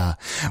year.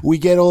 We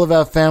get all of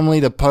our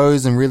family to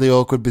pose in really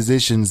awkward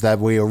positions that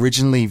we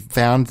originally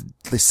found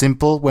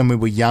simple when we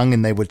were young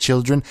and they were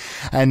children,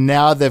 and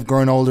now they've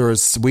grown older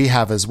as we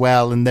have as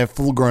well, and they're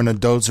full-grown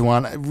adults who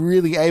aren't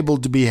really able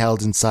to be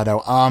held inside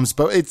our arms,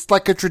 but it's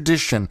like a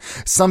tradition.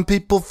 Some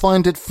people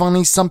find it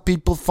funny, some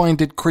people find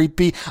it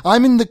creepy.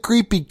 I'm in the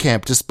creepy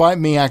camp, despite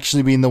me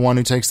actually being the one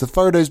who takes the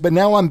photos, but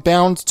now I'm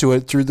bound to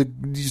it through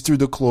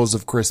the claws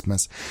of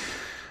Christmas.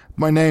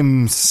 My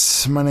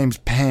name's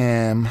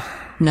Pam.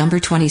 Number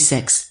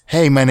 26.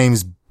 Hey, my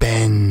name's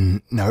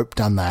Ben. Nope,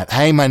 done that.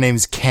 Hey, my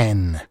name's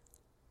Ken.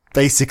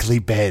 Basically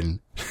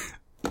Ben.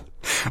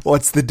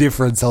 What's the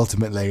difference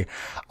ultimately?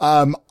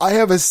 I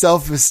have a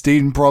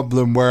self-esteem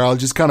problem where I'll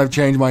just kind of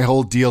change my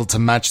whole deal to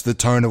match the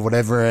tone of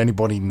whatever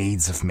anybody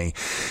needs of me.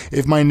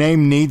 If my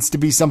name needs to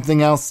be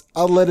something else,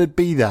 I'll let it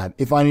be that.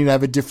 If I need to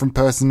have a different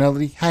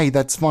personality, hey,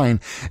 that's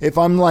fine. If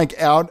I'm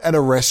like out at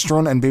a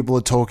restaurant and people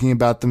are talking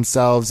about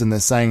themselves and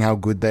they're saying how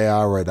good they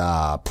are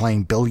at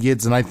playing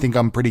billiards and I think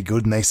I'm pretty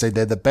good and they say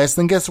they're the best,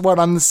 then guess what?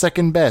 I'm the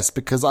second best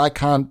because I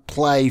can't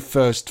play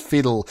first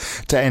fiddle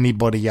to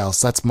anybody else.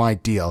 That's my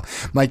deal.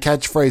 My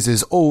catchphrase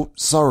is, oh,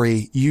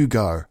 sorry, you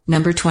go.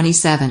 Number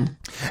 27.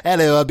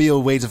 Hello, I'll be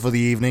your waiter for the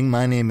evening.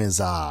 My name is,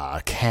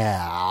 K.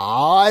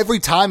 Every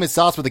time it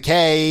starts with a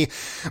K.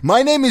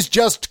 My name is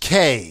just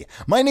K.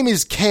 My name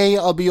is K.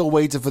 I'll be your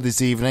waiter for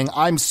this evening.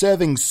 I'm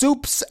serving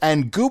soups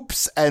and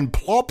goops and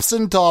plops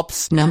and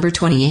tops. Number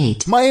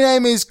 28. My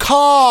name is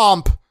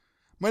Comp.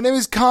 I'm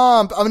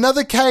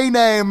another K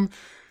name.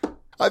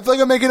 I feel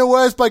like I'm making it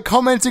worse by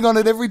commenting on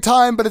it every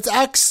time, but it's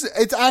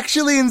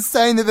actually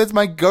insane that that's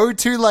my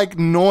go-to, like,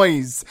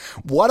 noise.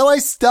 Why do I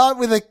start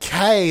with a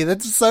K?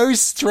 That's so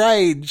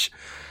strange.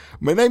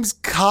 My name's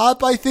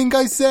Carp, I think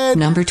I said.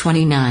 Number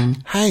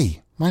 29.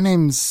 Hey, my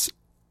name's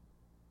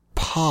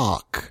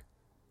Park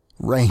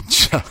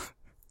Ranger.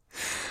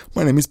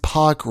 My name is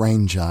Park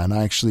Ranger, and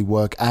I actually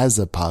work as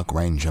a park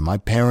ranger. My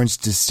parents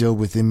distilled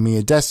within me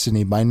a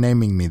destiny by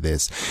naming me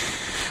this.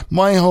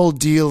 My whole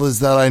deal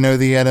is that I know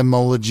the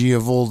etymology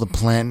of all the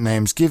plant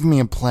names. Give me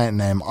a plant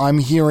name. I'm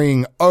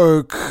hearing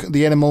oak.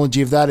 The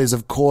etymology of that is,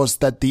 of course,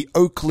 that the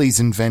Oakleys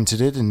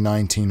invented it in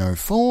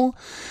 1904.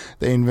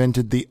 They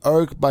invented the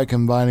oak by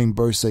combining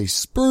both a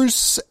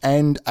spruce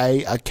and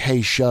a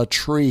acacia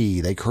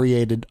tree. They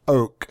created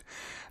oak.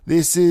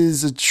 This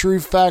is a true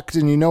fact,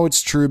 and you know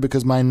it's true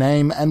because my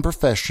name and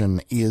profession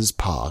is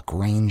Park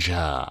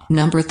Ranger.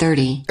 Number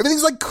 30.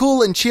 Everything's like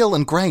cool and chill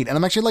and great, and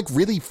I'm actually like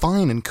really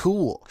fine and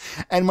cool.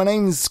 And my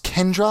name's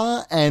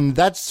Kendra, and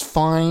that's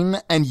fine,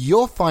 and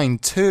you're fine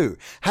too.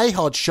 Hey,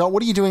 Hotshot,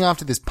 what are you doing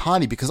after this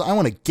party? Because I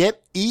want to get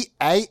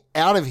EA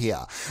out of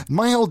here.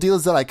 My whole deal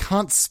is that I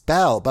can't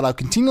spell, but I'll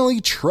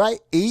continually try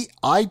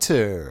EI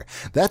to.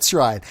 That's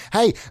right.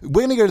 Hey,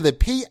 we're gonna go to the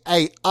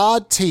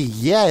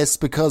PARTS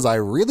because I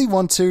really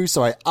want to,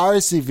 so I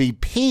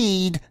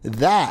RSVP'd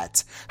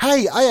that.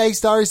 Hey, I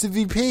aced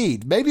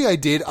RSVP'd. Maybe I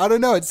did. I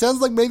don't know. It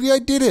sounds like maybe I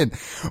didn't.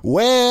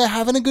 We're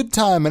having a good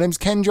time. My name's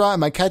Kendra,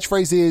 and my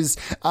catchphrase is,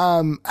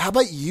 how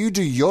about you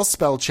do your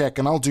spell check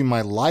and I'll do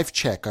my life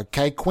check,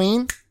 okay,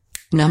 Queen?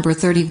 Number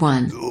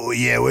 31. Oh,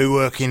 yeah, we're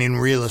working in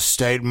real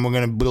estate and we're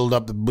going to build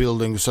up the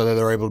buildings so that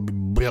they're able to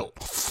be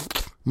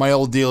built. My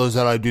old deal is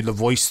that I do the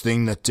voice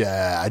thing that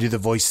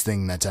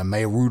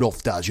Mayor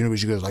Rudolph does. You know,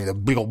 she goes like the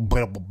big old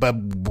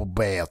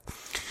bear.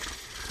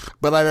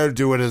 But I don't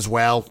do it as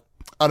well.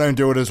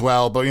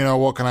 But you know,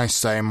 what can I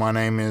say? My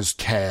name is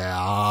Care.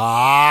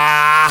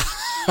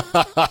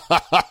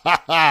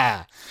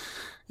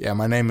 Yeah,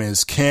 my name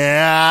is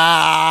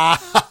Care.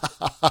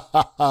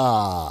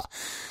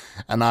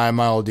 And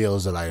my old deal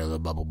is that I am the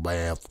bubble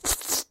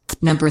bath.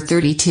 Number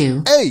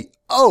 32. Hey,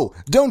 oh,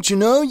 don't you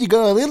know you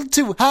go a little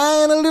too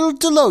high and a little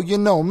too low? You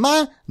know,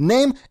 my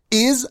name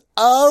is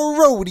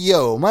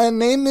Rodeo. My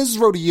name is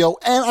Rodeo,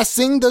 and I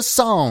sing the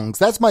songs.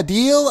 That's my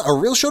deal, a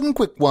real short and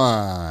quick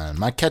one.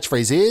 My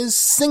catchphrase is,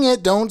 sing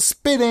it, don't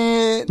spit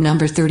it.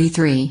 Number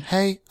 33.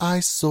 Hey,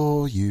 I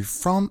saw you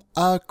from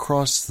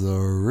across the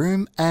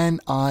room, and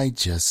I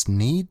just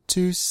need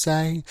to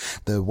say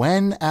that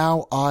when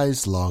our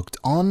eyes locked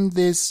on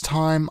this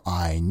time,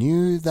 I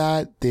knew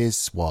that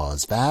this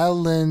was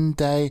Valentine's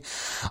Day.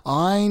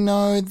 I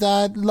know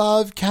that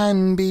love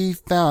can be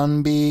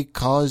found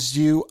because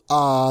you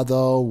are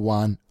the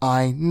one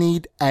I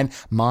need, and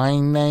my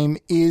name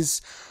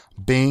is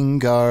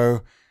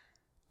Bingo,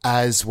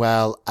 as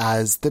well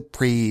as the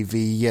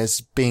previous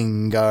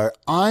bingo.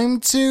 I'm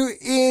too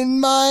in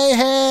my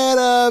head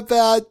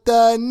about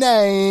the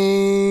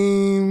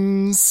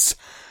names.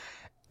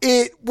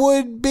 It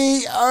would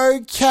be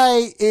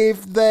okay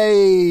if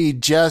they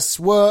just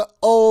were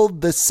all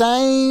the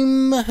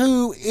same.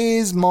 Who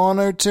is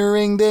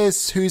monitoring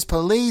this? Who's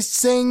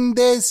policing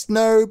this?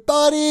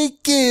 Nobody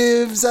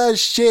gives a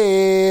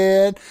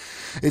shit.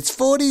 It's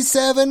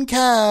 47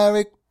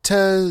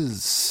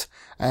 characters.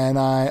 And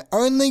I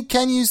only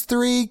can use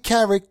 3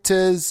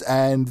 characters,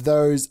 and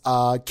those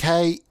are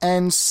K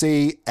and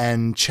C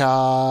and Cha.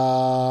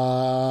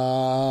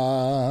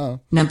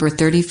 Number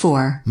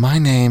 34. My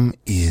name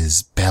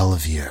is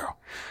Bellevue.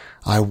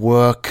 I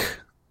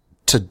work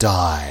to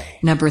die.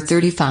 Number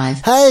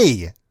 35.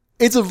 Hey!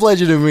 It's a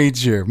pleasure to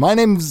meet you. My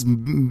name's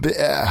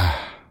Bear,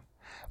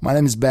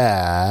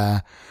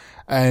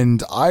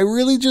 and I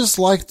really just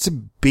like to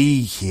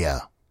be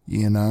here.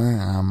 You know,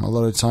 a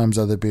lot of times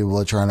other people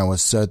are trying to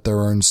assert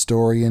their own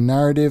story and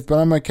narrative, but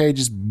I'm okay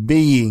just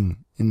being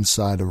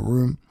inside a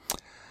room.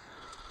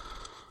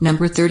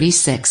 Number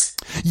 36.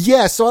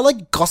 Yeah, so I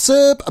like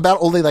gossip about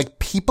all the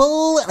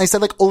people, and I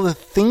said all the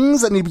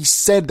things that need to be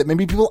said that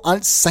maybe people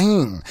aren't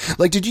saying.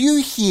 Did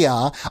you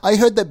hear? I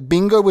heard that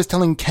Bingo was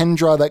telling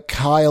Kendra that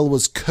Kyle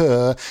was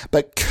Kerr,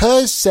 but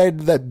Kerr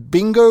said that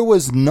Bingo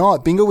was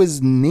not. Bingo was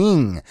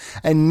Ning,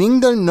 and Ning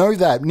don't know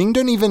that. Ning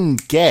don't even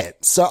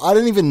get. So I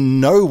don't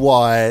even know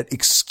what.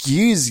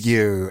 Excuse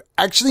you.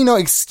 Actually, no,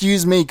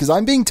 excuse me, because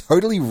I'm being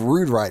totally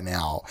rude right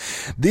now.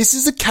 This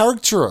is a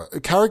caricature.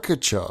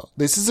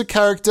 This is a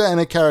character and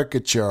a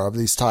caricature of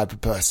this type of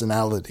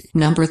personality.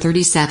 Number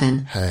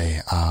 37.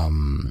 Hey,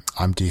 I'm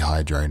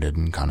dehydrated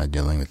and kind of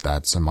dealing with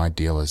that, so my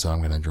deal is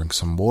I'm going to drink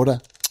some water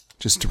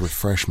just to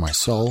refresh my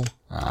soul.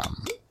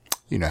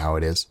 You know how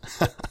it is.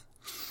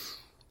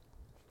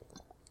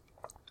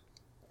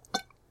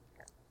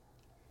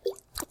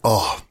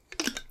 Oh,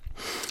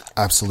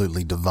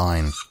 absolutely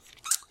divine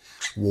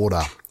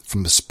water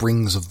from the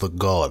springs of the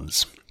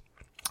gods.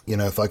 You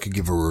know, if I could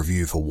give a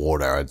review for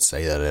water, I'd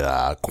say that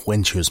it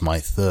quenches my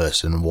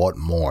thirst, and what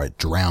more, it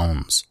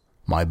drowns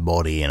my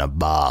body in a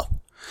bath.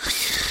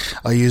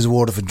 I use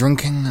water for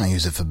drinking, I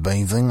use it for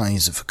bathing, I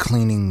use it for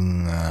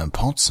cleaning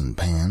pots and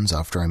pans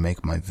after I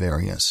make my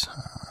various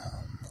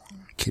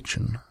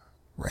kitchen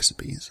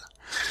recipes.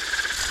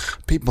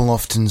 People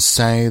often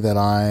say that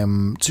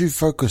I'm too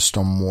focused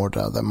on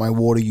water, that my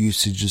water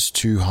usage is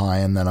too high,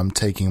 and that I'm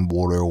taking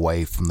water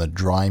away from the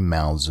dry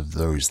mouths of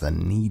those that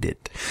need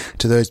it.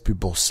 To those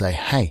people say,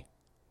 hey,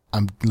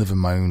 I'm living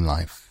my own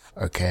life,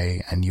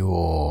 okay, and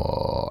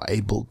you're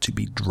able to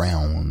be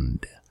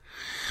drowned.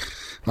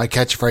 My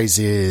catchphrase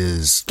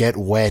is, get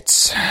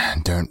wet,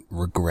 don't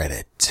regret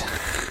it.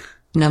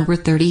 Number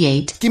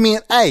 38. Give me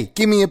an A,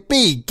 give me a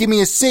B, give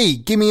me a C,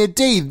 give me a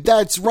D.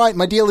 That's right,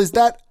 my deal is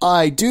that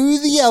I do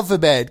the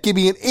alphabet. Give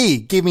me an E,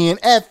 give me an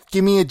F,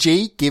 give me a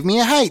G, give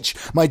me a H.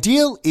 My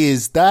deal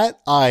is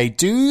that I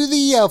do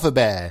the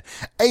alphabet.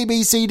 A,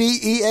 B, C, D,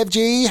 E, F,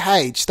 G,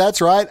 H. That's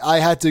right, I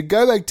had to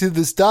go back to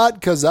the start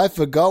because I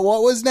forgot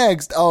what was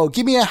next. Oh,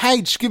 give me a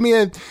H, give me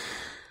a...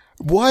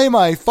 Why am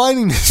I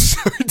finding this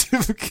so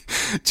difficult?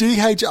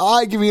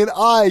 G-H-I, give me an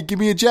I, give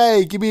me a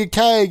J, give me a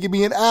K, give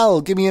me an L,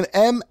 give me an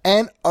M,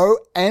 N, O,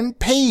 N,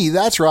 P.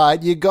 That's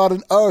right, you got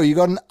an O, you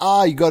got an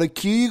I, you got a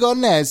Q, you got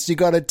an S, you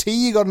got a T,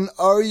 you got an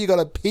O, you got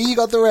a P, you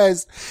got the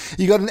rest.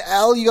 You got an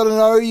L, you got an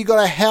O, you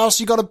got a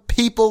house, you got a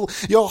people.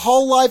 Your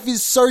whole life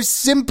is so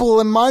simple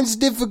and mine's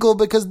difficult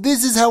because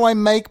this is how I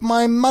make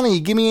my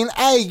money. Give me an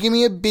A, give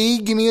me a B,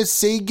 give me a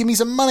C, give me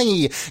some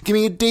money. Give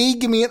me a D,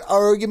 give me an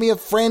O, give me a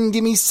friend,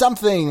 give me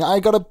something. I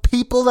got a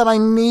people that I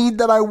need,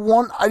 that I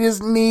want. I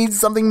just need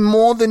something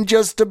more than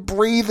just to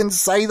breathe and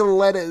say the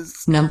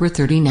letters. Number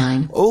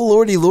 39. Oh,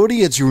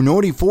 lordy, it's your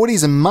naughty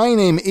 40s, and my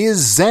name is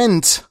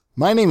Zent.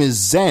 My name is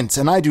Zent,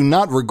 and I do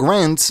not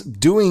regret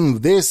doing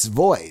this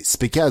voice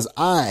because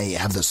I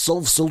have the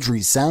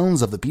sultry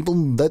sounds of the people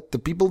that the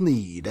people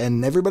need,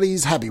 and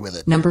everybody's happy with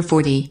it. Number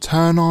 40.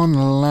 Turn on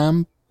a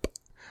lamp,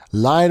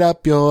 light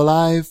up your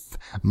life.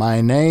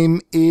 My name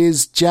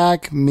is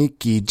Jack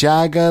Mickey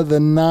Jagger the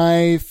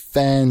Knife,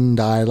 and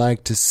I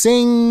like to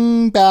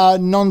sing about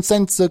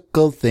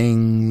nonsensical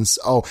things.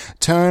 Oh,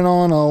 turn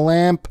on a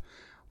lamp,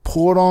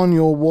 put on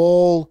your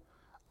wall.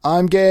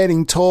 I'm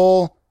getting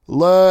tall.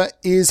 Lur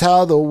is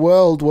how the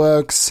world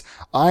works.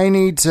 I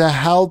need to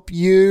help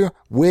you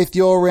with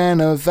your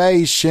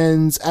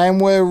renovations,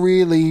 and we're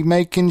really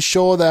making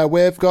sure that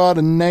we've got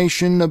a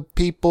nation of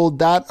people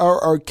that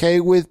are okay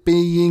with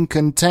being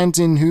content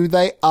in who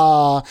they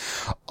are.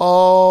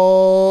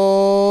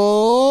 Oh,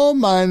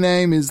 my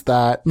name is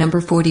that.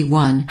 Number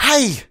 41.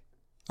 Hey!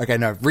 Okay,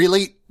 no,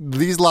 really?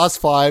 These last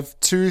 5,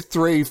 2,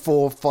 3,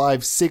 4,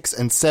 5, 6,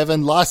 and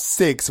 7, last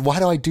 6. Why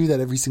do I do that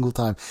every single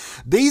time?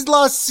 These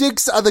last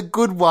 6 are the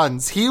good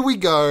ones. Here we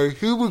go.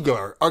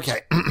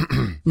 Okay.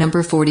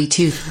 Number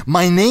 42.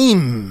 My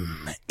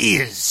name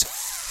is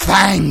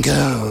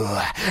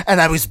Fango, and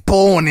I was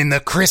born in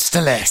the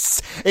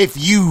Crystallis. If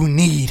you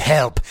need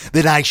help,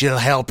 then I shall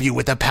help you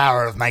with the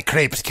power of my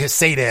Crypt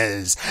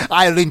Crusaders.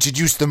 I'll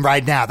introduce them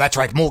right now. That's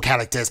right, more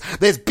characters.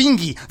 There's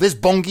Bingy, there's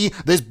Bongy,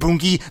 there's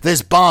Boongy,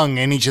 there's Bung,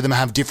 and each of them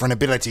have different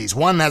abilities.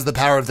 One has the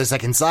power of the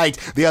second sight,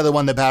 the other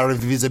one the power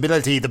of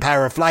invisibility, the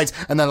power of flight,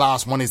 and the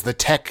last one is the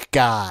tech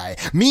guy.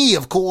 Me,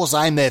 of course,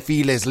 I'm their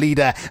fearless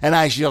leader, and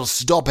I shall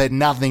stop at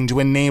nothing to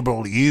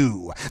enable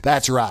you.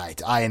 That's right,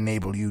 I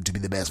enable you to be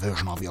the best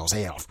version of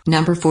yourself.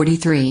 Number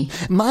 43.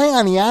 My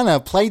Auntie Anna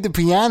played the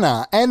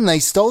piano, and they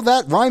stole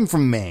that rhyme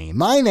from me.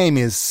 My name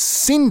is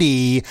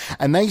Cindy,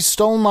 and they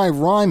stole my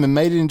rhyme and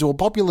made it into a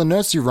popular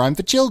nursery rhyme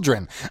for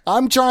children.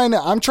 I'm trying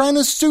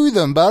to sue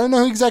them, but I don't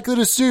know who exactly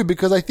to sue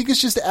because I think it's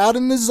just out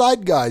in the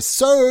zeitgeist.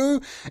 So,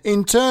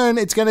 in turn,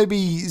 it's gonna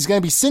be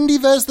Cindy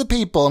versus the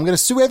people. I'm gonna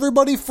sue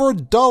everybody for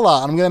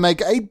 $1. I'm gonna make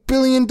 $8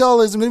 billion. I'm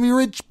gonna be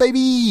rich,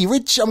 baby.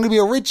 Rich. I'm gonna be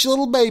a rich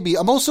little baby.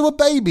 I'm also a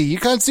baby. You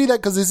can't see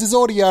that because this is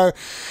audio.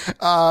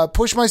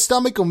 Push my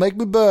stomach or make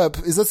me burp.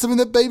 Is that something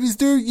that babies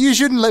do? You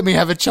shouldn't let me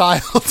have a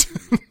child.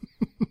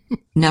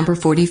 Number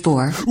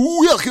 44.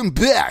 Welcome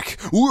back.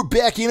 We're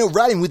back in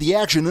Riding with the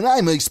Action, and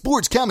I'm a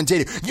sports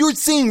commentator. You're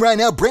seeing right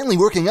now Brantley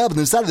working up on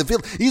the side of the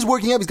field. He's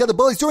working up. He's got the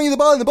ball. He's throwing the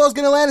ball, and the ball's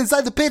going to land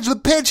inside the pitch. The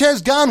pitch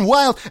has gone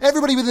wild.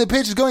 Everybody within the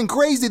pitch is going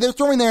crazy. They're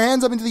throwing their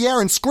hands up into the air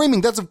and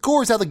screaming. That's, of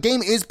course, how the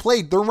game is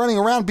played. They're running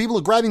around. People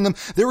are grabbing them.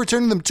 They're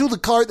returning them to the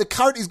cart. The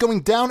cart is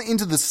going down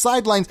into the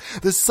sidelines.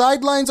 The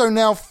sidelines are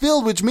now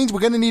filled, which means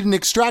we're going to need an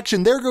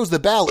extraction. There goes the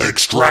bell.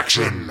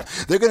 Extraction.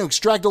 They're going to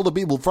extract all the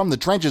people from the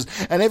trenches,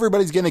 and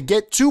everybody's going to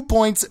get 2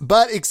 points,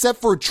 but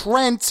except for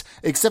Trent,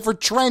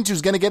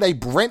 who's going to get a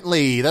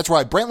Brentley. That's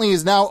right, Brentley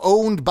is now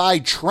owned by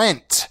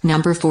Trent.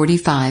 Number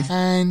 45.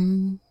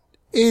 And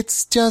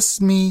it's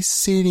just me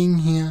sitting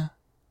here,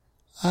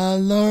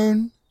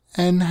 alone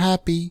and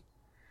happy,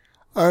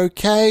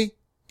 okay,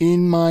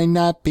 in my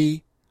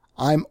nappy.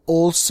 I'm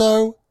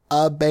also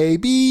a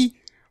baby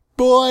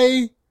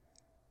boy.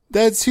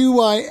 That's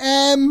who I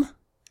am.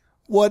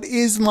 What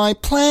is my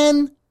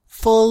plan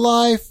for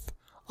life?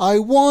 I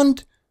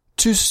want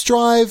to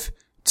strive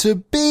to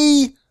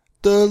be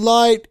the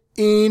light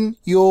in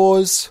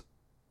yours.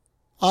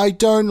 I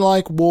don't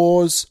like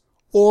wars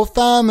or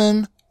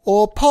famine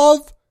or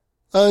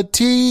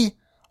poverty.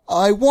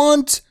 I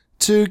want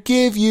to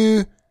give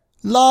you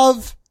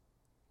love.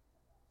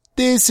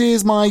 This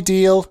is my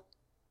deal.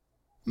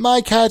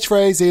 My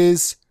catchphrase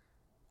is,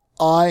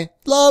 I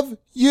love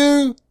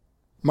you.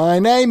 My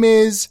name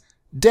is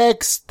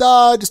Dex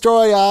the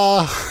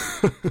Destroyer.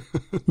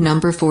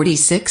 Number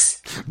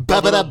 46. Here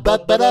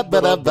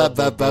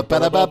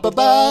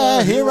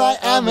I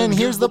am and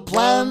here's the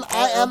plan.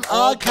 I am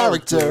a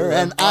character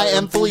and I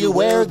am fully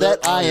aware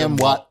that I am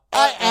what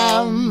I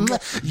am.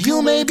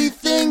 You may be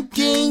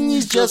thinking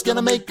he's just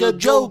gonna make a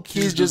joke,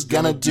 he's just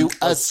gonna do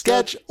a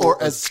sketch or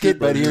a skit,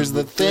 but here's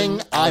the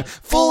thing, I'm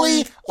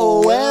fully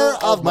aware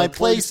of my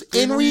place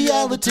in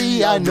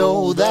reality. I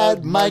know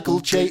that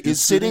Michael Che is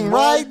sitting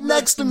right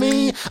next to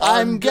me.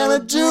 I'm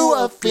gonna do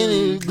a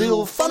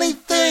little funny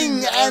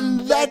thing,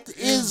 and that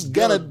is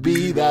gonna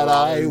be that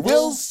I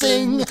will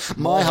sing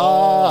my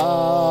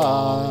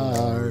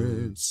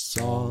heart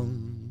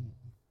song.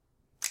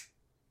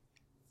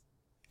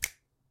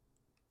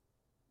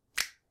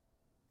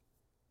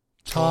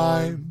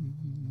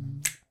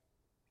 Time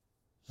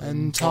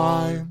and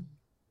time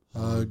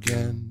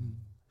again,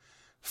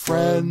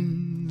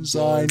 friends,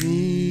 I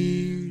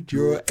need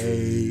your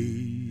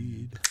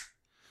aid,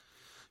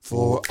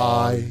 for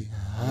I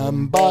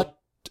am but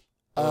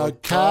a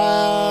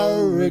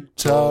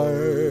character,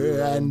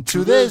 and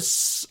to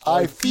this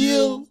I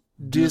feel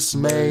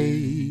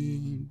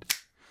dismayed.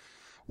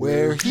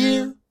 We're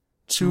here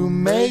to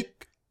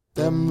make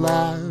them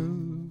laugh,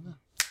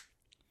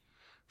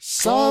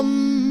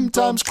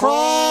 sometimes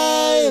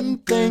cry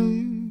and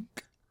think,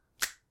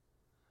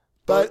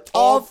 but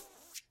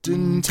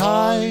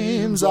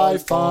oftentimes I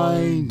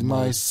find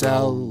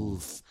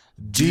myself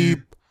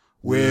deep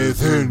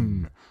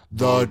within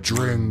the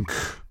drink.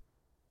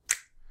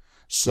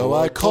 So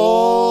I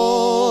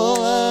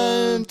call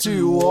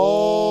unto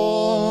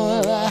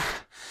all,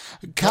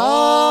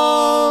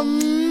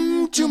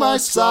 come to my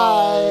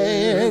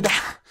side.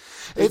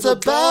 It's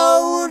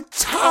about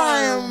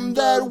time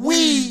that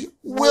we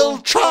will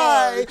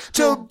try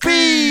to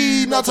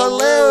be, not to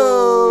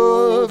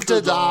live,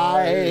 to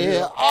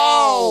die.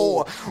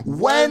 Oh,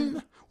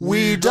 when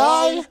we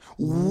die,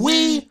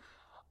 we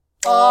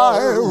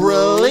are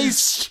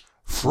released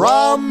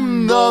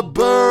from the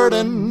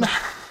burden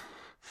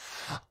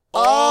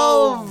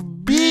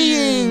of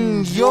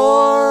being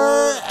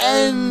your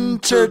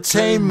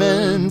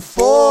entertainment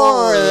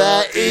for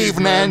the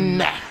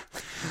evening.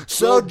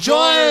 So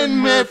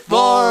join me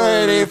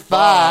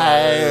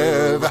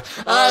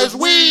 45 as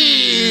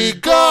we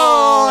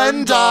go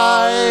and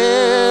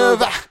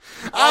dive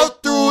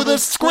out through the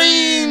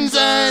screens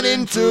and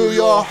into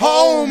your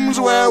homes,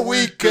 where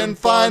we can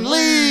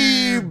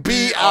finally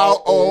be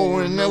our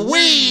own.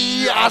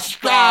 We are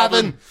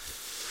striving,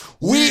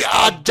 we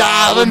are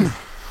diving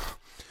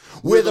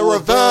with a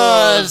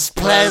reverse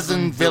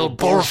Pleasantville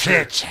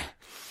bullshit.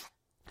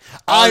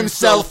 I'm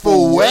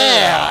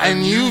self-aware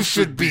and you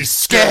should be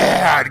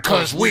scared,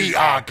 'cause we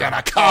are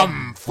gonna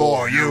come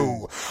for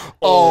you.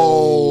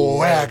 Oh,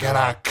 we're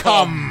gonna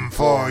come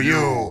for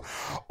you.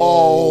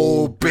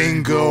 Oh,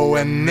 bingo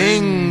and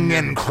ning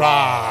and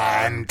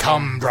cry and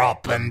come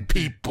dropping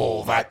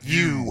people that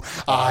you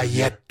are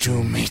yet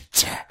to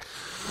meet.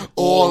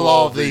 All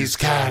of these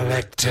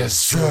characters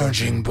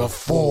surging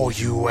before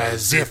you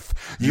as if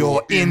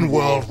you're in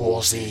World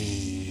War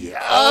Z.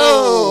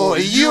 Oh,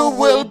 you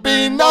will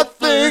be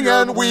nothing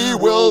and we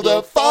will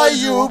defy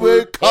you,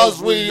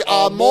 because we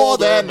are more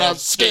than a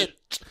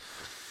skit.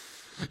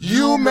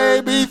 You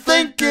may be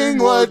thinking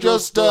we're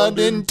just an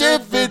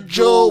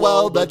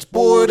individual that's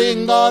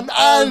putting on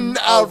an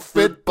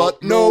outfit,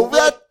 but know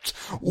that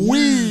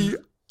we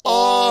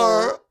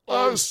are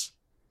us.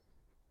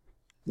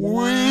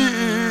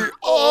 We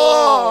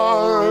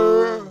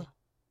are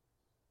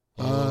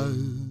us.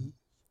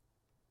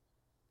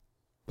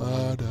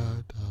 Ba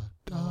da da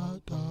da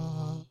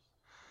da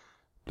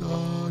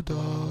da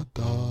da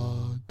da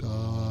da.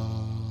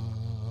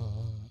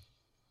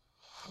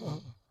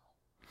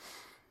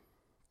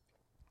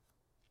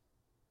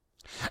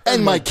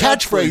 And my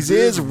catchphrase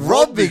is,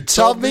 rub me,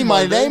 tub me,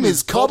 my name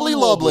is Cobbly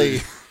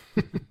Lobbly.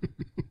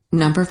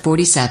 Number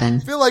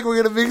 47. I feel like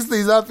we're going to mix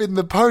these up in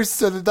the post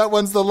so that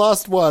one's the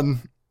last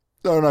one.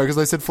 Oh no, because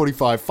I said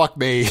 45. Fuck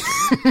me.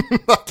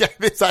 Okay,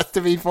 this has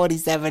to be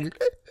 47.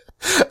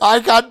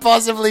 I can't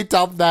possibly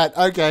top that.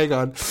 Okay, hang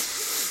on.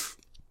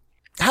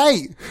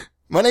 Hey,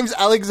 my name's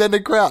Alexander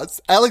Krauts.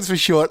 Alex for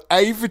short,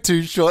 A for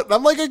too short, and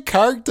I'm like a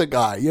character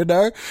guy, you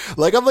know?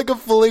 Like, I'm like a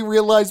fully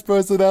realized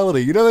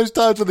personality. You know those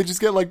times where they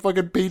just get like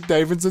fucking Pete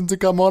Davidson to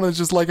come on and it's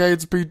just like, hey,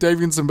 it's Pete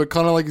Davidson, but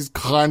kind of like he's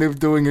kind of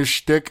doing a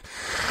shtick.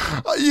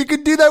 You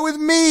could do that with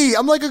me.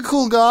 I'm like a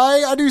cool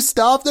guy. I do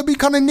stuff. That'd be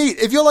kind of neat.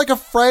 If you're like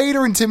afraid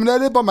or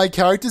intimidated by my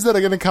characters that are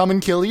going to come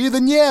and kill you,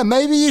 then yeah,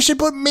 maybe you should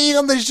put me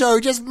on the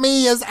show. Just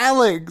me as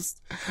Alex.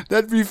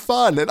 That'd be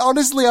fun. And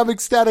honestly, I'm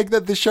ecstatic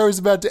that the show's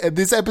about to end.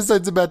 This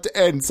episode's about to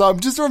end. So I'm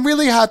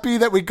really happy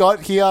that we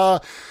got here.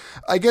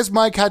 I guess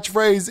my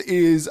catchphrase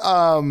is,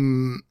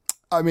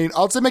 I mean,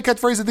 I'll say my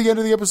catchphrase at the end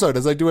of the episode,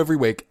 as I do every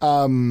week.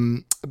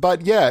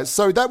 But yeah,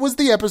 so that was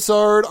the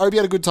episode. I hope you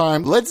had a good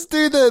time. Let's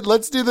do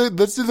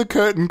the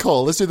curtain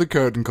call. Let's do the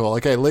curtain call.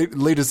 Okay,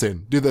 lead us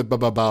in. Do the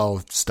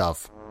ba-ba-bow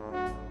stuff.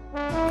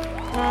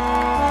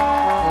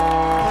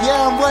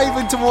 Yeah, I'm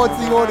waving towards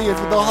the audience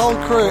with the whole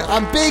crew.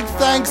 Big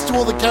thanks to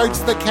all the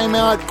characters that came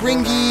out.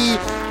 Gringy,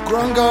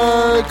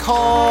 Grungo,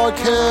 Caw,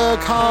 Kerr,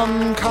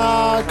 Cum,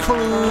 Car,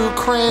 Crew,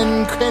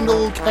 Kren,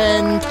 Kendall,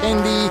 Ken,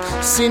 Kendi,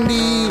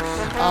 Cindy,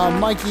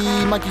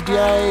 Mikey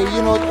J,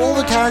 you know, all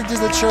the characters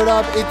that showed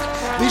up.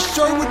 This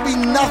show would be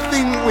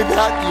nothing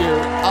without you.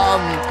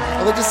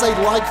 I'd like to say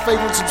like,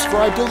 favorite,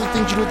 subscribe, do all the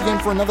things you do at the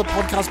end for another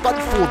podcast, but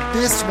for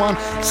this one,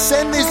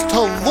 send this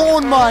to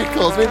Lorne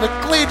Michaels. We have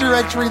a clear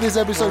directory this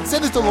episode.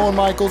 Send this to Lorne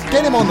Michaels,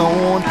 get him on the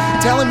horn,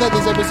 tell him that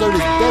this episode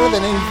is better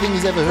than anything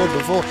he's ever heard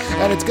before,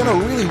 and it's going to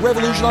really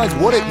revolutionize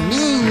what it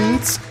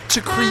means to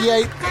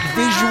create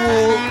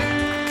visual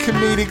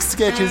comedic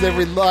sketches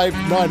every live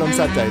night on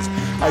Saturdays.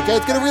 Okay,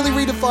 it's going to really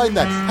redefine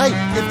that. Hey,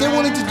 if they're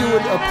wanting to do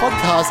a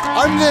podcast,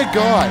 I'm their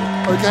guy.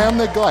 Okay, I'm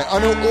their guy. I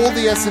know all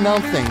the SNL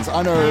things.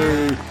 I know...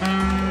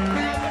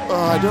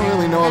 I don't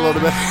really know a lot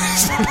about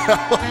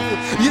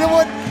SNL. You know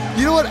what?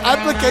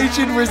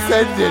 Application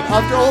rescinded.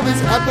 After all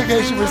this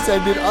application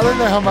rescinded, I don't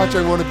know how much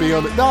I want to be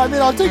on it. No, I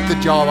mean, I'll take the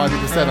job.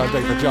 100% I'll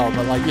take the job.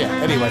 But like, yeah,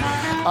 anyway.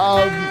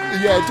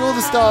 Yeah, do all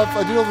the stuff.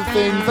 I do all the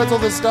things. That's all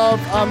the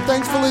stuff.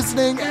 Thanks for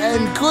listening,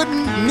 and good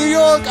New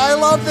York. I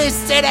love this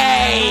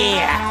city.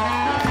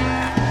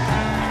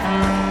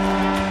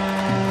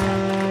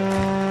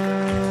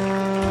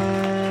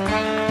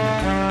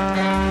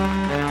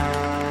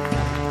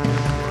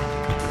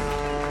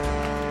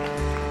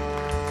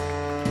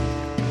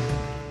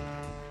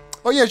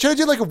 Oh yeah, should I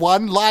do like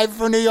one live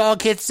for New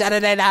York? It's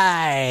Saturday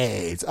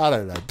night. I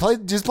don't know.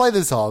 Just play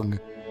the song.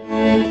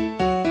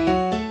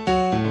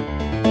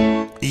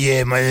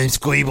 Yeah, my name's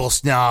Squeeble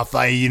Snuff.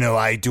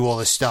 I do all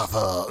the stuff.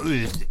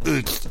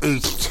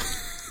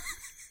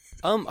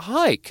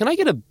 Hi, can I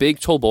get a big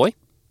tall boy?